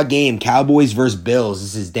 9 o'clock game, Cowboys versus Bills.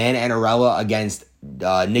 This is Dan Anarella against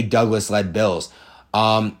Nick Douglas-led Bills.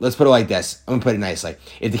 Let's put it like this. I'm going to put it nicely.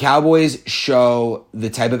 If the Cowboys show the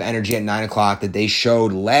type of energy at 9 o'clock that they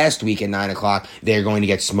showed last week at 9 o'clock, they're going to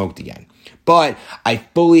get smoked again. But I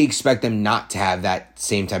fully expect them not to have that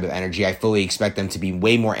same type of energy. I fully expect them to be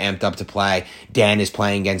way more amped up to play. Dan is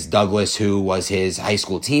playing against Douglas, who was his high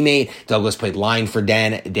school teammate. Douglas played line for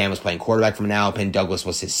Dan. Dan was playing quarterback from Manalapan. Douglas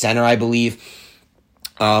was his center, I believe.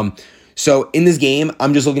 So in this game,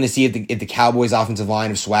 I'm just looking to see if the Cowboys' offensive line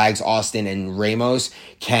of Swags, Austin, and Ramos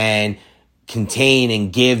can contain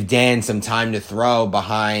and give Dan some time to throw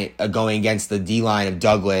behind going against the D-line of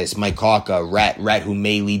Douglas, Mike Kawka, Rhett, who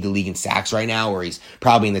may lead the league in sacks right now, or he's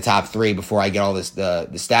probably in the top 3 before I get all the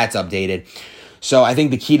stats updated. So I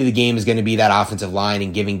think the key to the game is going to be that offensive line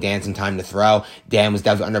and giving Dan some time to throw. Dan was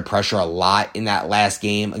definitely under pressure a lot in that last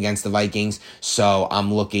game against the Vikings, so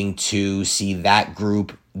I'm looking to see that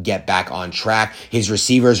group get back on track. His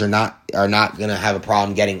receivers are not going to have a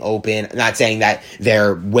problem getting open. I'm not saying that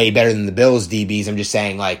they're way better than the Bills DBs. I'm just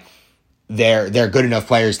saying like they're good enough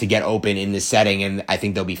players to get open in this setting, and I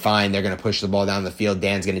think they'll be fine. They're going to push the ball down the field.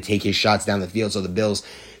 Dan's going to take his shots down the field, so the Bills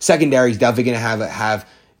secondary is definitely going to have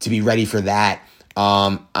to be ready for that.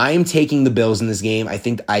 I'm taking the Bills in this game. I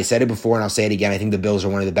think I said it before and I'll say it again. I think the Bills are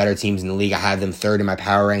one of the better teams in the league. I have them 3rd in my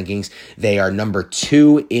power rankings. They are number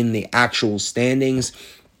 2 in the actual standings.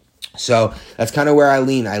 So that's kind of where I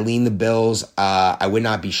lean. I lean the Bills. I would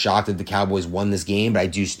not be shocked if the Cowboys won this game, but I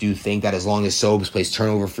do think that as long as Sobes plays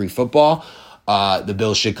turnover-free football, the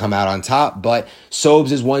Bills should come out on top. But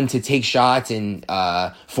Sobes is one to take shots and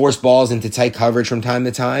force balls into tight coverage from time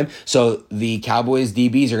to time. So the Cowboys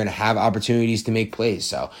DBs are going to have opportunities to make plays.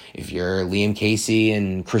 So if you're Liam Casey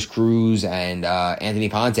and Chris Cruz and Anthony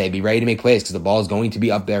Ponte, be ready to make plays because the ball is going to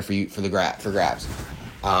be up there for grabs.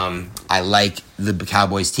 I like the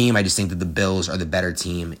Cowboys team. I just think that the Bills are the better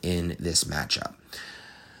team in this matchup.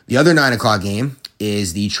 The other 9 o'clock game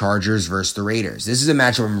is the Chargers versus the Raiders. This is a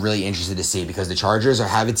matchup I'm really interested to see because the Chargers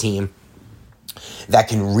have a team that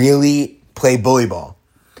can really play bully ball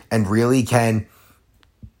and really can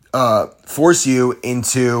force you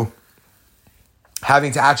into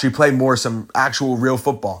having to actually play some actual real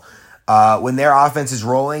football. When their offense is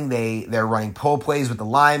rolling, they're running pull plays with the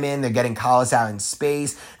linemen. They're getting Collis out in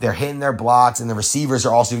space. They're hitting their blocks, and the receivers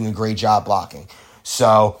are also doing a great job blocking.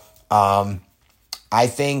 So I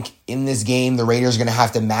think in this game, the Raiders are going to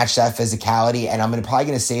have to match that physicality, and I'm probably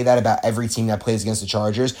going to say that about every team that plays against the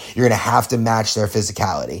Chargers. You're going to have to match their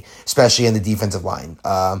physicality, especially in the defensive line.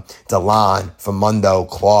 Delon, Famundo,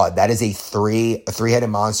 Claude, that is a three-headed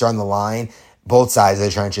monster on the line, both sides of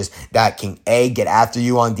the trenches, that can, get after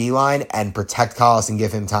you on D-line and protect Collis and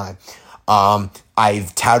give him time.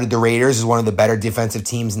 I've touted the Raiders as one of the better defensive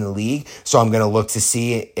teams in the league, so I'm going to look to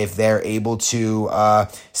see if they're able to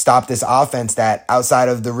stop this offense that, outside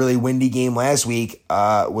of the really windy game last week,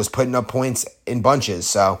 was putting up points in bunches.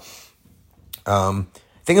 So I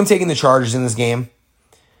think I'm taking the Chargers in this game.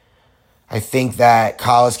 I think that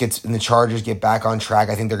Collis and the Chargers get back on track.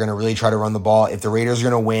 I think they're going to really try to run the ball. If the Raiders are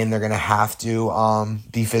going to win, they're going to have to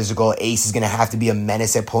be physical. Ace is going to have to be a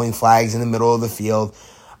menace at pulling flags in the middle of the field.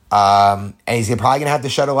 And he's probably going to have to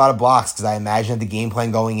shut a lot of blocks because I imagine that the game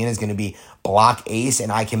plan going in is going to be block Ace and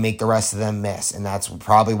I can make the rest of them miss. And that's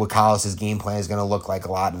probably what Collis' game plan is going to look like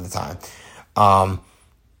a lot of the time. I'm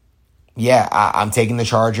taking the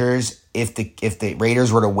Chargers. If the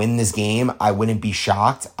Raiders were to win this game, I wouldn't be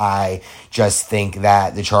shocked. I just think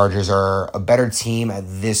that the Chargers are a better team at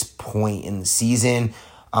this point in the season.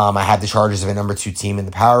 I have the Chargers as a number 2 team in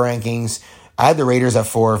the power rankings. I had the Raiders at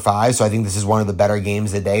 4 or 5, so I think this is one of the better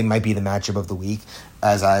games of the day. Might be the matchup of the week.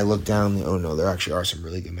 As I look down, there actually are some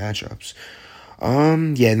really good matchups.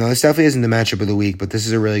 This definitely isn't the matchup of the week, but this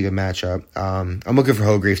is a really good matchup. I'm looking for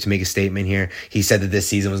Hogrefe to make a statement here. He said that this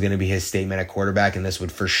season was going to be his statement at quarterback, and this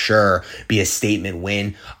would for sure be a statement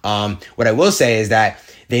win. What I will say is that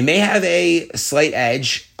they may have a slight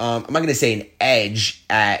edge. I'm not going to say an edge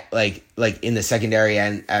at like in the secondary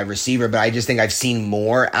and receiver, but I just think I've seen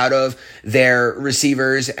more out of their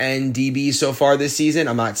receivers and DBs so far this season.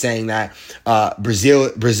 I'm not saying that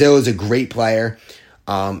Brazil is a great player.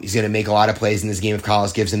 He's going to make a lot of plays in this game if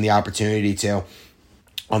Collis gives him the opportunity to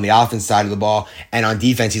on the offense side of the ball. And on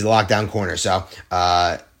defense, he's a lockdown corner. So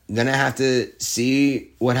going to have to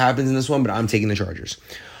see what happens in this one, but I'm taking the Chargers.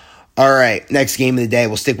 All right, next game of the day,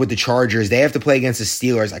 we'll stick with the Chargers. They have to play against the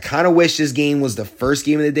Steelers. I kind of wish this game was the first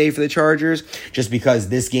game of the day for the Chargers, just because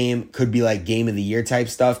this game could be like game of the year type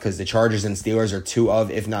stuff, because the Chargers and Steelers are 2 of,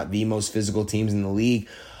 if not the most physical teams in the league.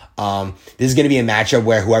 This is going to be a matchup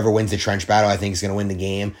where whoever wins the trench battle, I think, is going to win the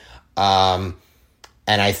game. And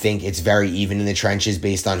I think it's very even in the trenches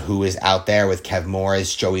based on who is out there with Kev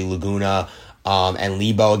Morris, Joey Laguna, and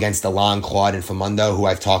Lebo against Delon, Claude, and Famundo, who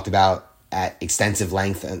I've talked about at extensive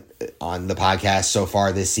length on the podcast so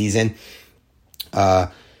far this season. The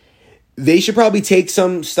they should probably take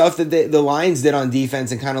some stuff that the Lions did on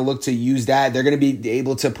defense and kind of look to use that. They're going to be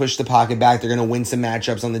able to push the pocket back. They're going to win some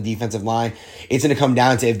matchups on the defensive line. It's going to come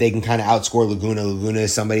down to if they can kind of outscore Laguna. Laguna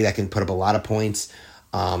is somebody that can put up a lot of points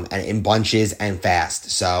and in bunches and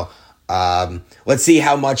fast. So let's see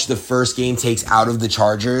how much the first game takes out of the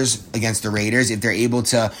Chargers against the Raiders. If they're able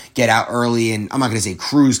to get out early, and I'm not going to say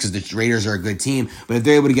cruise because the Raiders are a good team, but if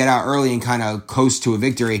they're able to get out early and kind of coast to a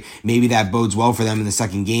victory, maybe that bodes well for them in the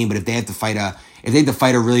second game. But if they have to fight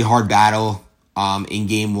a really hard battle in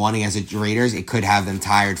game one against the Raiders, it could have them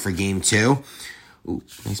tired for game two. Ooh,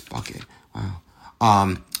 nice bucket.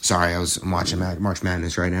 Wow. Sorry, I'm watching March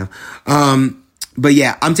Madness right now. But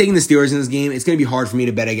yeah, I'm taking the Steelers in this game. It's going to be hard for me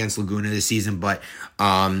to bet against Laguna this season, but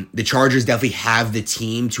the Chargers definitely have the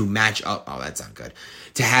team to match up. Oh, that's not good.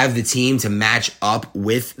 To have the team to match up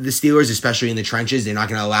with the Steelers, especially in the trenches. They're not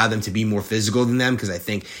going to allow them to be more physical than them because I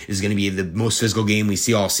think this is going to be the most physical game we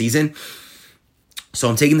see all season. So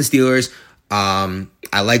I'm taking the Steelers.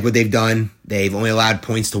 I like what they've done. They've only allowed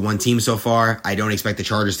points to one team so far. I don't expect the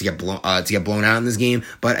Chargers to get blown out in this game,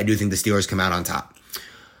 but I do think the Steelers come out on top.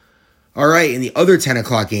 All right, in the other 10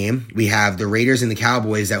 o'clock game, we have the Raiders and the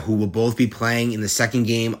Cowboys who will both be playing in the second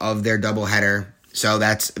game of their doubleheader. So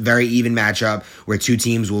that's a very even matchup where two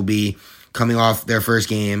teams will be coming off their first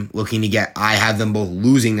game, looking to get. I have them both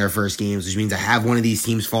losing their first games, which means I have one of these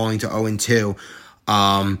teams falling to 0-2.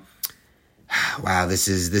 Wow, this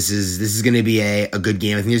is going to be a good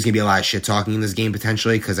game. I think there's going to be a lot of shit talking in this game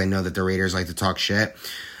potentially because I know that the Raiders like to talk shit.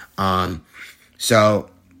 I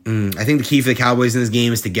think the key for the Cowboys in this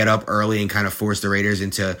game is to get up early and kind of force the Raiders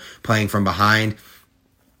into playing from behind.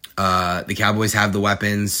 The Cowboys have the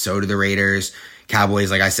weapons, so do the Raiders. Cowboys,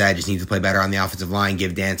 like I said, just need to play better on the offensive line,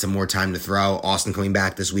 give Dan some more time to throw. Austin coming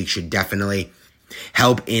back this week should definitely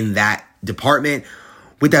help in that department.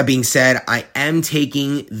 With that being said, I am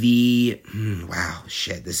taking the...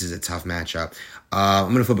 this is a tough matchup. I'm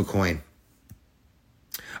going to flip a coin.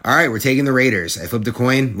 All right, we're taking the Raiders. I flipped a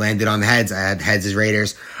coin, landed on the heads. I had heads as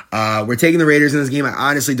Raiders. We're taking the Raiders in this game. I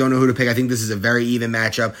honestly don't know who to pick. I think this is a very even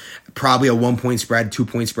matchup. Probably a 1-point spread,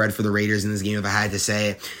 2-point spread for the Raiders in this game if I had to say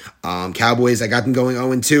it. Cowboys, I got them going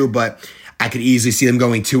 0-2, but I could easily see them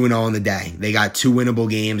going 2-0 on the day. They got two winnable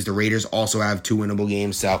games. The Raiders also have two winnable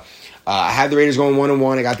games. So I have the Raiders going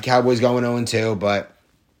 1-1. I got the Cowboys going 0-2, but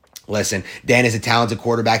listen, Dan is a talented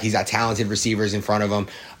quarterback. He's got talented receivers in front of him.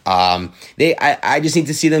 I just need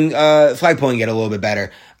to see them flag pulling get a little bit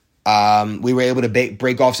better. We were able to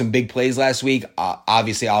break off some big plays last week.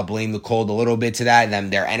 Obviously, I'll blame the cold a little bit to that.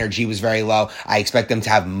 Their energy was very low. I expect them to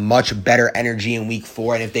have much better energy in week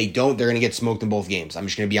 4. And if they don't, they're going to get smoked in both games. I'm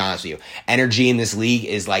just going to be honest with you. Energy in this league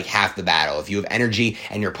is like half the battle. If you have energy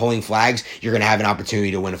and you're pulling flags, you're going to have an opportunity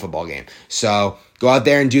to win a football game. So go out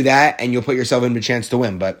there and do that, and you'll put yourself in a chance to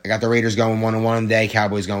win. But I got the Raiders going 1-1 today.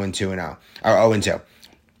 Cowboys going 2-0 or 0-2.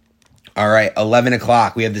 All right, 11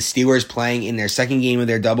 o'clock. We have the Steelers playing in their second game of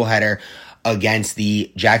their doubleheader against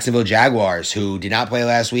the Jacksonville Jaguars, who did not play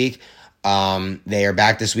last week. They are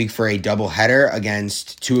back this week for a doubleheader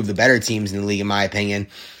against two of the better teams in the league, in my opinion.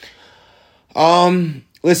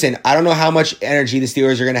 Listen, I don't know how much energy the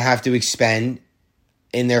Steelers are going to have to expend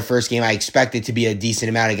in their first game. I expect it to be a decent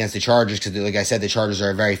amount against the Chargers because, like I said, the Chargers are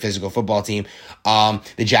a very physical football team. The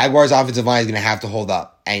Jaguars' offensive line is going to have to hold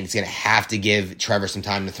up, and it's going to have to give Trevor some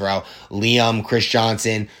time to throw. Liam, Chris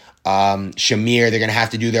Johnson, Shamir, they're going to have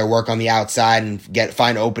to do their work on the outside and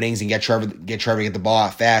find openings and get Trevor to get the ball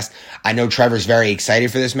out fast. I know Trevor's very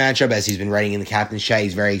excited for this matchup, as he's been writing in the captain's chat.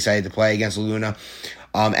 He's very excited to play against Laguna.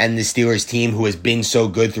 And the Steelers team, who has been so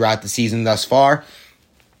good throughout the season thus far.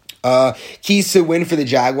 Keys to win for the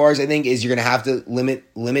Jaguars, I think, is you're going to have to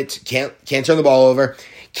limit, can't turn the ball over,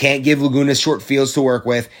 can't give Laguna short fields to work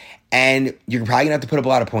with, and you're probably going to have to put up a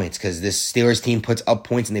lot of points because this Steelers team puts up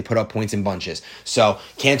points and they put up points in bunches. So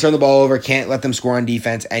can't turn the ball over, can't let them score on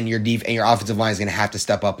defense, and your offensive line is going to have to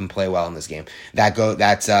step up and play well in this game. That's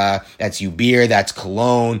Ubir, that's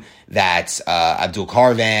Cologne, that's Abdul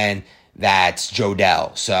Carvan, that's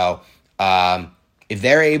Jodell. So if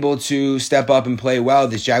they're able to step up and play well,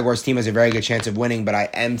 this Jaguars team has a very good chance of winning, but I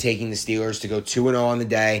am taking the Steelers to go 2-0 on the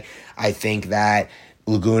day. I think that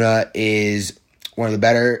Laguna is one of the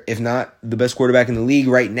better, if not the best quarterback in the league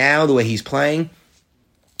right now, the way he's playing.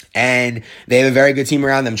 And they have a very good team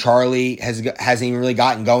around them. Charlie hasn't even really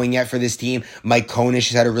gotten going yet for this team. Mike Konish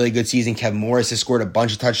has had a really good season. Kevin Morris has scored a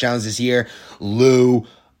bunch of touchdowns this year. Lou,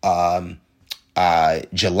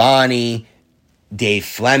 Jelani, Dave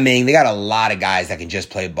Fleming. They got a lot of guys that can just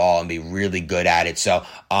play ball and be really good at it. So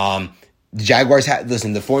the Jaguars,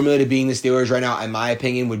 listen, the formula to beating the Steelers right now, in my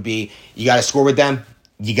opinion, would be you got to score with them.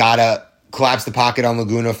 You got to collapse the pocket on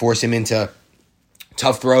Laguna, force him into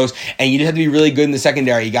tough throws, and you just have to be really good in the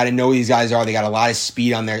secondary. You got to know who these guys are. They got a lot of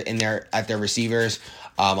speed at their receivers.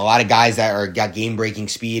 A lot of guys that got game-breaking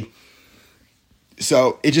speed.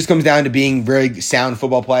 So it just comes down to being very sound flag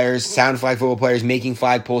football players, making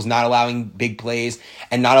flag pulls, not allowing big plays,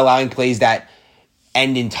 and not allowing plays that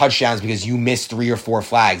end in touchdowns because you missed 3 or 4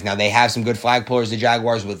 flags. Now, they have some good flag pullers, the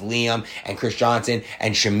Jaguars, with Liam and Chris Johnson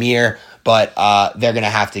and Shamir, but they're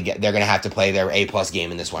gonna have to play their A+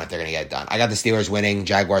 game in this one if they're gonna get it done. I got the Steelers winning.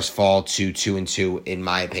 Jaguars fall to 2-2 in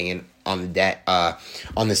my opinion on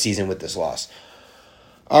the season with this loss.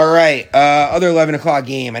 All right, other 11 o'clock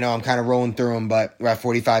game. I know I'm kind of rolling through them, but we're at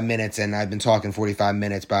 45 minutes, and I've been talking 45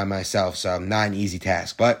 minutes by myself, so not an easy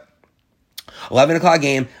task. But 11 o'clock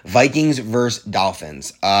game, Vikings versus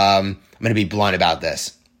Dolphins. I'm going to be blunt about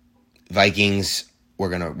this. Vikings, we're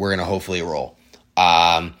gonna hopefully roll.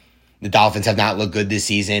 The Dolphins have not looked good this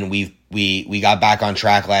season. We got back on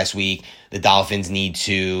track last week. The Dolphins need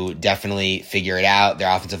to definitely figure it out. Their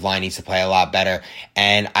offensive line needs to play a lot better.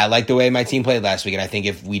 And I like the way my team played last week. And I think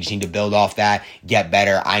if we just need to build off that, get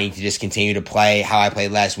better, I need to just continue to play how I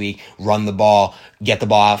played last week, run the ball, get the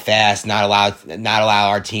ball out fast, not allow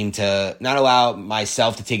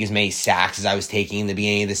myself to take as many sacks as I was taking in the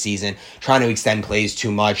beginning of the season, trying to extend plays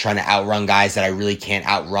too much, trying to outrun guys that I really can't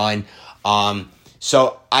outrun.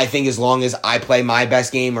 So I think as long as I play my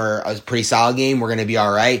best game or a pretty solid game, we're going to be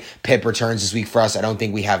all right. Pitt returns this week for us. I don't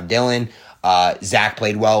think we have Dylan. Zach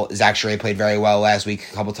played well. Zach Sherray played very well last week,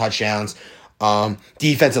 a couple touchdowns.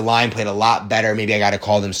 Defensive line played a lot better. Maybe I got to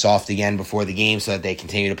call them soft again before the game so that they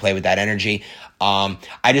continue to play with that energy. I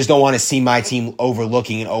just don't want to see my team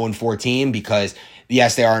overlooking an 0-4 team because,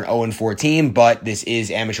 yes, they are an 0-4 team, but this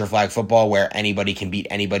is amateur flag football where anybody can beat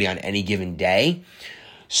anybody on any given day.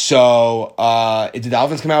 So if the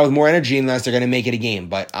Dolphins come out with more energy in this, they're going to make it a game.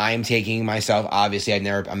 But I'm taking myself, obviously,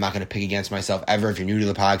 I'm not going to pick against myself ever. If you're new to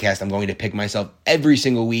the podcast, I'm going to pick myself every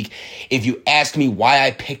single week. If you ask me why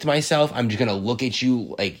I picked myself, I'm just going to look at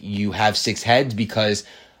you like you have 6 heads because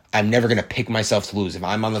I'm never going to pick myself to lose. If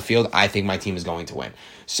I'm on the field, I think my team is going to win.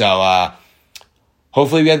 So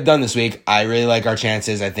hopefully we get it done this week. I really like our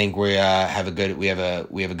chances. I think we have a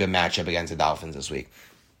good matchup against the Dolphins this week.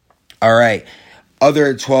 All right.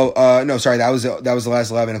 Other 12, that was the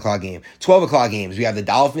last 11 o'clock game. 12 o'clock games. We have the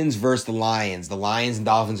Dolphins versus the Lions. The Lions and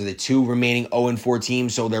Dolphins are the 2 remaining 0-4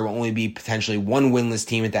 teams, so there will only be potentially 1 winless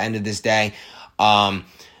team at the end of this day.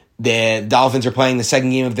 The Dolphins are playing the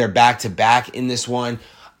second game of their back-to-back in this one.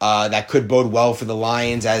 That could bode well for the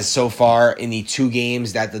Lions, as so far in the 2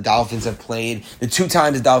 games that the Dolphins have played, the 2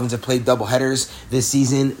 times the Dolphins have played doubleheaders this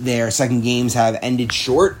season, their second games have ended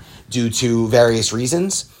short due to various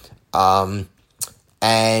reasons.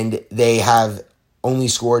 And they have only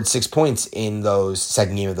scored 6 points in those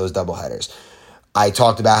second game of those doubleheaders. I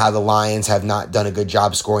talked about how the Lions have not done a good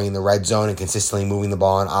job scoring in the red zone and consistently moving the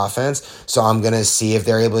ball on offense. So I'm going to see if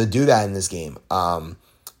they're able to do that in this game.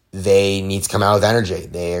 They need to come out with energy.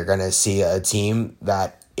 They are going to see a team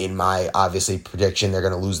that, in my obviously prediction, they're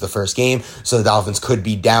going to lose the first game. So the Dolphins could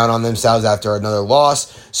be down on themselves after another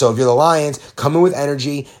loss. So if you're the Lions, come in with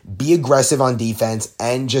energy, be aggressive on defense,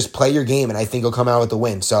 and just play your game. And I think you'll come out with the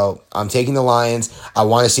win. So I'm taking the Lions. I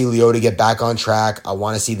want to see Leota get back on track. I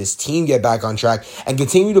want to see this team get back on track and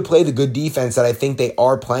continue to play the good defense that I think they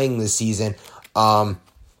are playing this season, and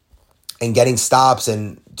getting stops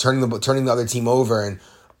and turning the other team over and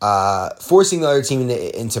forcing the other team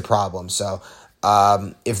into problems. So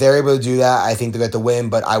if they're able to do that, I think they'll get the win,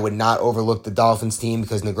 but I would not overlook the Dolphins team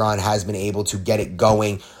because Negron has been able to get it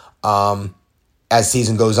going as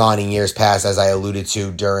season goes on in years past, as I alluded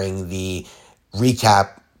to during the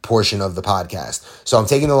recap portion of the podcast. So I'm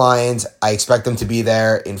taking the Lions. I expect them to be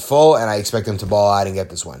there in full, and I expect them to ball out and get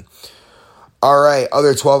this one. All right,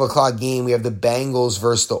 other 12 o'clock game, we have the Bengals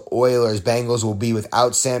versus the Oilers. Bengals will be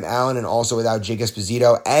without Sam Allen and also without Jake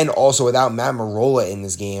Esposito and also without Matt Marola in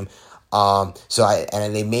this game.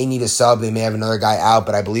 And they may need a sub. They may have another guy out,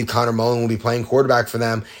 but I believe Connor Mullen will be playing quarterback for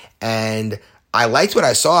them. And I liked what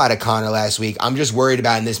I saw out of Connor last week. I'm just worried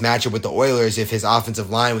about in this matchup with the Oilers if his offensive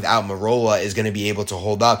line without Marola is going to be able to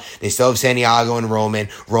hold up. They still have Santiago and Roman.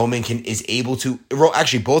 Roman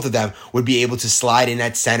actually both of them would be able to slide in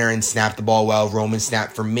at center and snap the ball well. Roman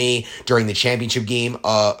snapped for me during the championship game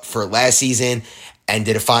for last season and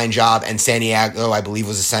did a fine job. And Santiago, I believe,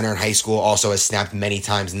 was a center in high school, also has snapped many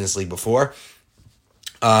times in this league before.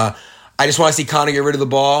 I just want to see Connor get rid of the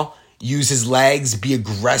ball, use his legs, be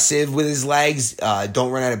aggressive with his legs,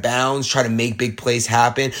 don't run out of bounds, try to make big plays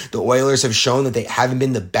happen. The Oilers have shown that they haven't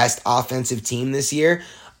been the best offensive team this year.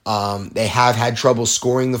 They have had trouble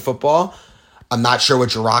scoring the football. I'm not sure what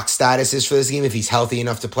Jiroc's status is for this game, if he's healthy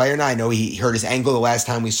enough to play or not. I know he hurt his ankle the last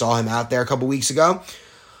time we saw him out there a couple weeks ago.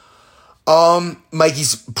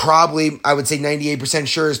 Mikey's probably, I would say 98%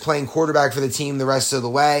 sure, is playing quarterback for the team the rest of the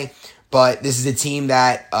way. But this is a team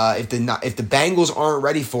that if the Bengals aren't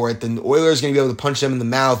ready for it, then the Oilers are going to be able to punch them in the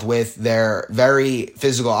mouth with their very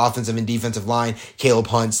physical offensive and defensive line. Caleb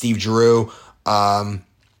Hunt, Steve Giroux, Matt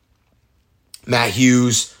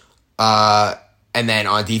Hughes, and then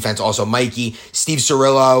on defense, also Mikey. Steve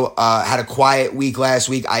Cirillo had a quiet week last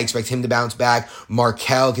week. I expect him to bounce back.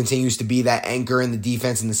 Markell continues to be that anchor in the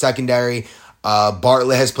defense in the secondary.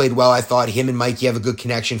 Bartlett has played well. I thought him and Mikey have a good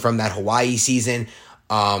connection from that Hawaii season.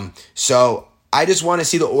 So I just want to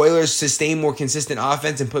see the Oilers sustain more consistent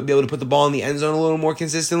offense and be able to put the ball in the end zone a little more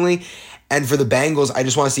consistently. And for the Bengals, I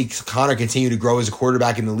just want to see Connor continue to grow as a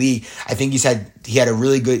quarterback in the league. I think I thought he had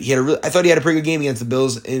a pretty good game against the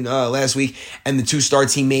Bills in last week, and the 2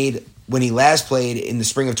 starts he made when he last played in the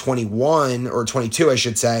spring of 21 or 22, I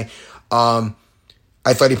should say. I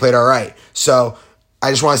thought he played all right. So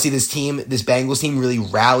I just want to see this Bengals team really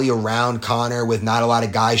rally around Connor with not a lot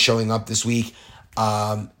of guys showing up this week,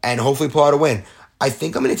 and hopefully pull out a win. I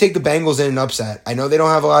think I'm going to take the Bengals in an upset. I know they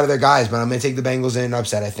don't have a lot of their guys, but I'm going to take the Bengals in an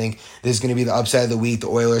upset. I think this is going to be the upset of the week. The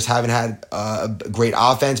Oilers haven't had a great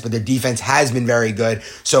offense, but their defense has been very good.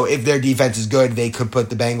 So if their defense is good, they could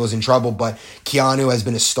put the Bengals in trouble. But Keanu has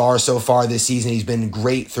been a star so far this season. He's been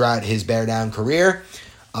great throughout his bear down career.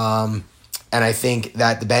 And I think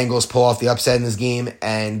that the Bengals pull off the upset in this game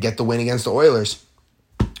and get the win against the Oilers.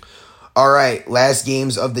 All right, last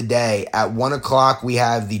games of the day. At 1 o'clock, we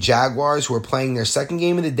have the Jaguars, who are playing their second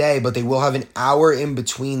game of the day, but they will have an hour in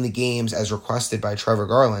between the games as requested by Trevor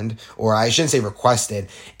Garland. Or I shouldn't say requested.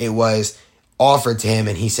 It was offered to him,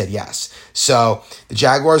 and he said yes. So the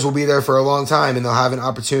Jaguars will be there for a long time, and they'll have an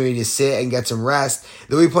opportunity to sit and get some rest.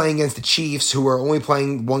 They'll be playing against the Chiefs, who are only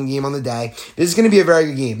playing one game on the day. This is going to be a very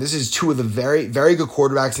good game. This is 2 of the very, very good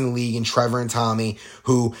quarterbacks in the league, in Trevor and Tommy,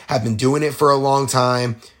 who have been doing it for a long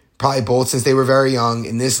time. Probably both since they were very young,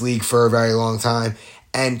 in this league for a very long time.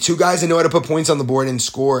 And 2 guys that know how to put points on the board and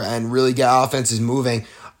score and really get offenses moving.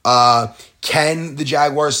 Can the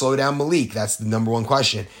Jaguars slow down Malik? That's the number one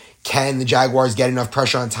question. Can the Jaguars get enough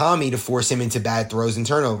pressure on Tommy to force him into bad throws and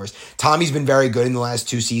turnovers? Tommy's been very good in the last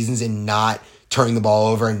 2 seasons in not turning the ball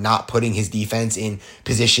over and not putting his defense in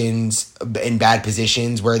bad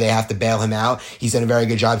positions where they have to bail him out. He's done a very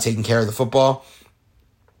good job taking care of the football.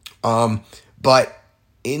 But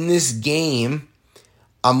in this game,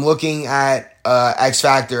 I'm looking at X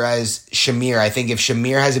Factor as Shamir. I think if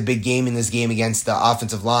Shamir has a big game in this game against the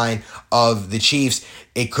offensive line of the Chiefs,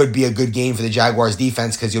 it could be a good game for the Jaguars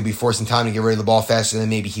defense because you'll be forcing Tommy to get rid of the ball faster than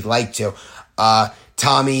maybe he'd like to.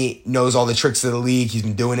 Tommy knows all the tricks of the league. He's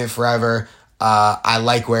been doing it forever. I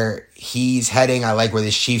like where he's heading. I like where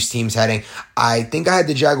this Chiefs team's heading. I think I had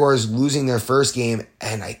the Jaguars losing their first game,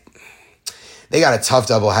 and they got a tough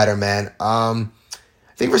doubleheader, man.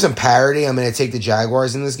 I think for some parity, I'm going to take the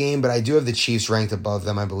Jaguars in this game, but I do have the Chiefs ranked above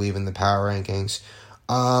them, I believe, in the power rankings.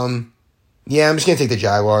 Yeah, I'm just going to take the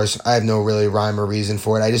Jaguars. I have no really rhyme or reason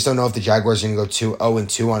for it. I just don't know if the Jaguars are going to go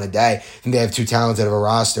 0-2 on a day. I think they have too talented of a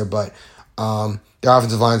roster, but their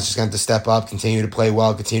offensive line is just going to have to step up, continue to play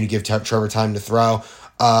well, continue to give Trevor time to throw.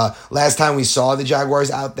 Last time we saw the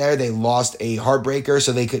Jaguars out there, they lost a heartbreaker,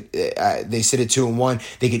 so they sit at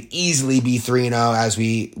 2-1. They could easily be 3-0, as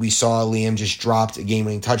we saw Liam just dropped a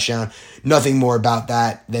game-winning touchdown. Nothing more about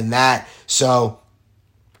that than that. So,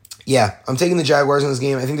 yeah, I'm taking the Jaguars in this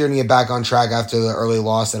game. I think they're going to get back on track after the early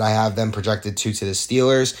loss that I have them projected to the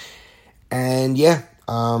Steelers. And, yeah,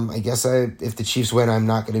 I guess if the Chiefs win, I'm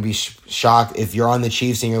not going to be shocked. If you're on the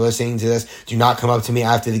Chiefs and you're listening to this, do not come up to me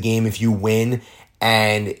after the game if you win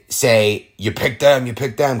and say, you picked them,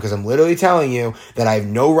 because I'm literally telling you that I have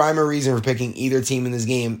no rhyme or reason for picking either team in this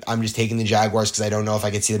game. I'm just taking the Jaguars because I don't know if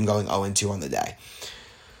I could see them going 0-2 on the day.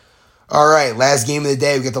 All right, last game of the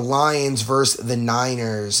day, we got the Lions versus the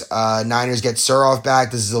Niners. Niners get Suroff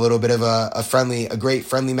back. This is a little bit of a great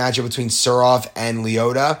friendly matchup between Suroff and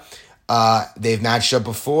Leota. They've matched up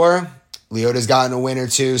before. Leota's gotten a win or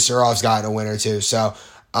two. Suroff's gotten a win or two. So,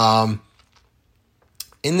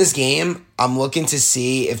 in this game, I'm looking to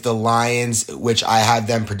see if the Lions, which I have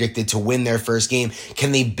them predicted to win their first game,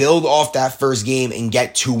 can they build off that first game and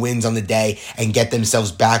get 2 wins on the day and get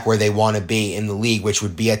themselves back where they want to be in the league, which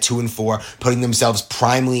would be at 2-4, putting themselves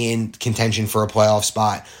primely in contention for a playoff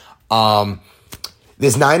spot.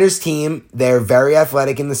 This Niners team, they're very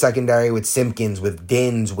athletic in the secondary with Simpkins, with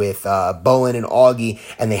Dins, with Bowen and Augie,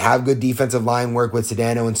 and they have good defensive line work with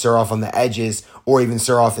Sedano and Suroff on the edges, or even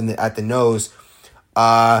Suroff at the nose.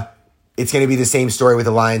 it's going to be the same story with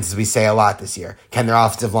the Lions as we say a lot this year. Can their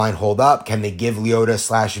offensive line hold up? Can they give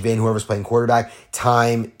Leota/Vin, whoever's playing quarterback,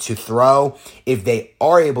 time to throw? If they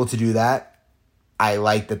are able to do that, I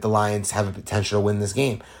like that the Lions have a potential to win this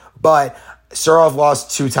game. But Suroff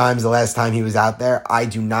lost 2 times the last time he was out there. I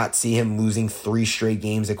do not see him losing 3 straight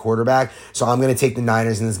games at quarterback. So I'm going to take the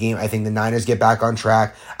Niners in this game. I think the Niners get back on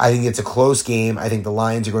track. I think it's a close game. I think the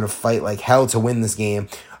Lions are going to fight like hell to win this game.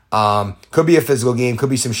 Could be a physical game. Could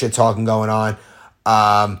be some shit talking going on.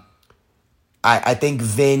 I think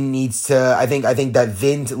Vin needs to. I think that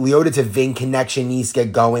Leota to Vin connection needs to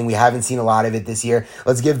get going. We haven't seen a lot of it this year.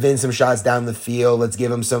 Let's give Vin some shots down the field. Let's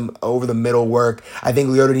give him some over the middle work. I think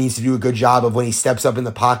Leota needs to do a good job of when he steps up in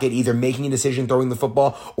the pocket, either making a decision throwing the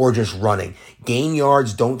football or just running. Gain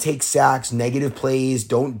yards. Don't take sacks. Negative plays.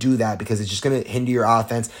 Don't do that because it's just going to hinder your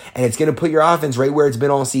offense and it's going to put your offense right where it's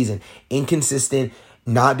been all season. Inconsistent.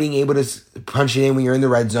 Not being able to punch it in when you're in the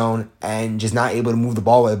red zone and just not able to move the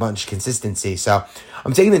ball with a bunch of consistency. So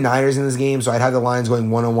I'm taking the Niners in this game, so I'd have the Lions going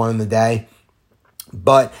 1-1 in the day.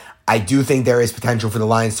 But I do think there is potential for the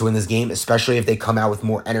Lions to win this game, especially if they come out with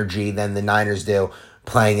more energy than the Niners do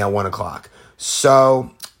playing at 1 o'clock. So,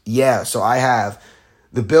 yeah, so I have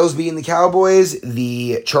the Bills beating the Cowboys,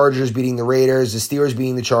 the Chargers beating the Raiders, the Steelers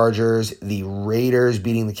beating the Chargers, the Raiders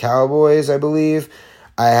beating the Cowboys, I believe.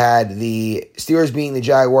 I had the Steelers beating the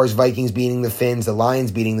Jaguars, Vikings beating the Finns, the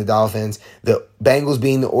Lions beating the Dolphins, the Bengals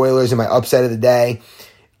beating the Oilers in my upset of the day,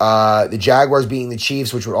 the Jaguars beating the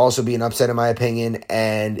Chiefs, which would also be an upset in my opinion,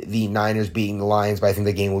 and the Niners beating the Lions, but I think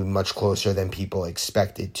the game will be much closer than people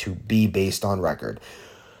expected to be based on record.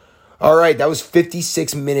 All right, that was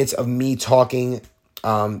 56 minutes of me talking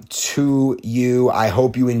to you. I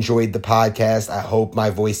hope you enjoyed the podcast. I hope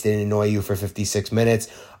my voice didn't annoy you for 56 minutes.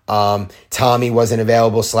 Tommy wasn't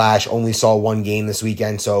available / only saw 1 game this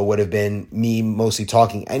weekend, so it would have been me mostly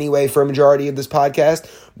talking anyway for a majority of this podcast,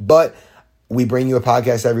 but we bring you a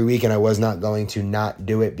podcast every week, and I was not going to not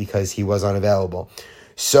do it because he was unavailable.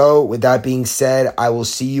 So with that being said, I will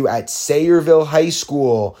see you at Sayreville High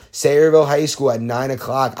School at 9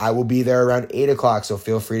 o'clock. I will be there around 8 o'clock, so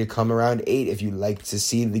feel free to come around 8 if you'd like to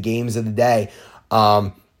see the games of the day.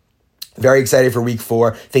 Very excited for week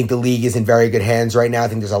 4. Think the league is in very good hands right now. I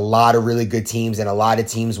think there's a lot of really good teams and a lot of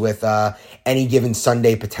teams with any given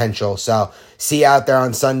Sunday potential. So see you out there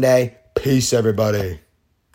on Sunday. Peace, everybody.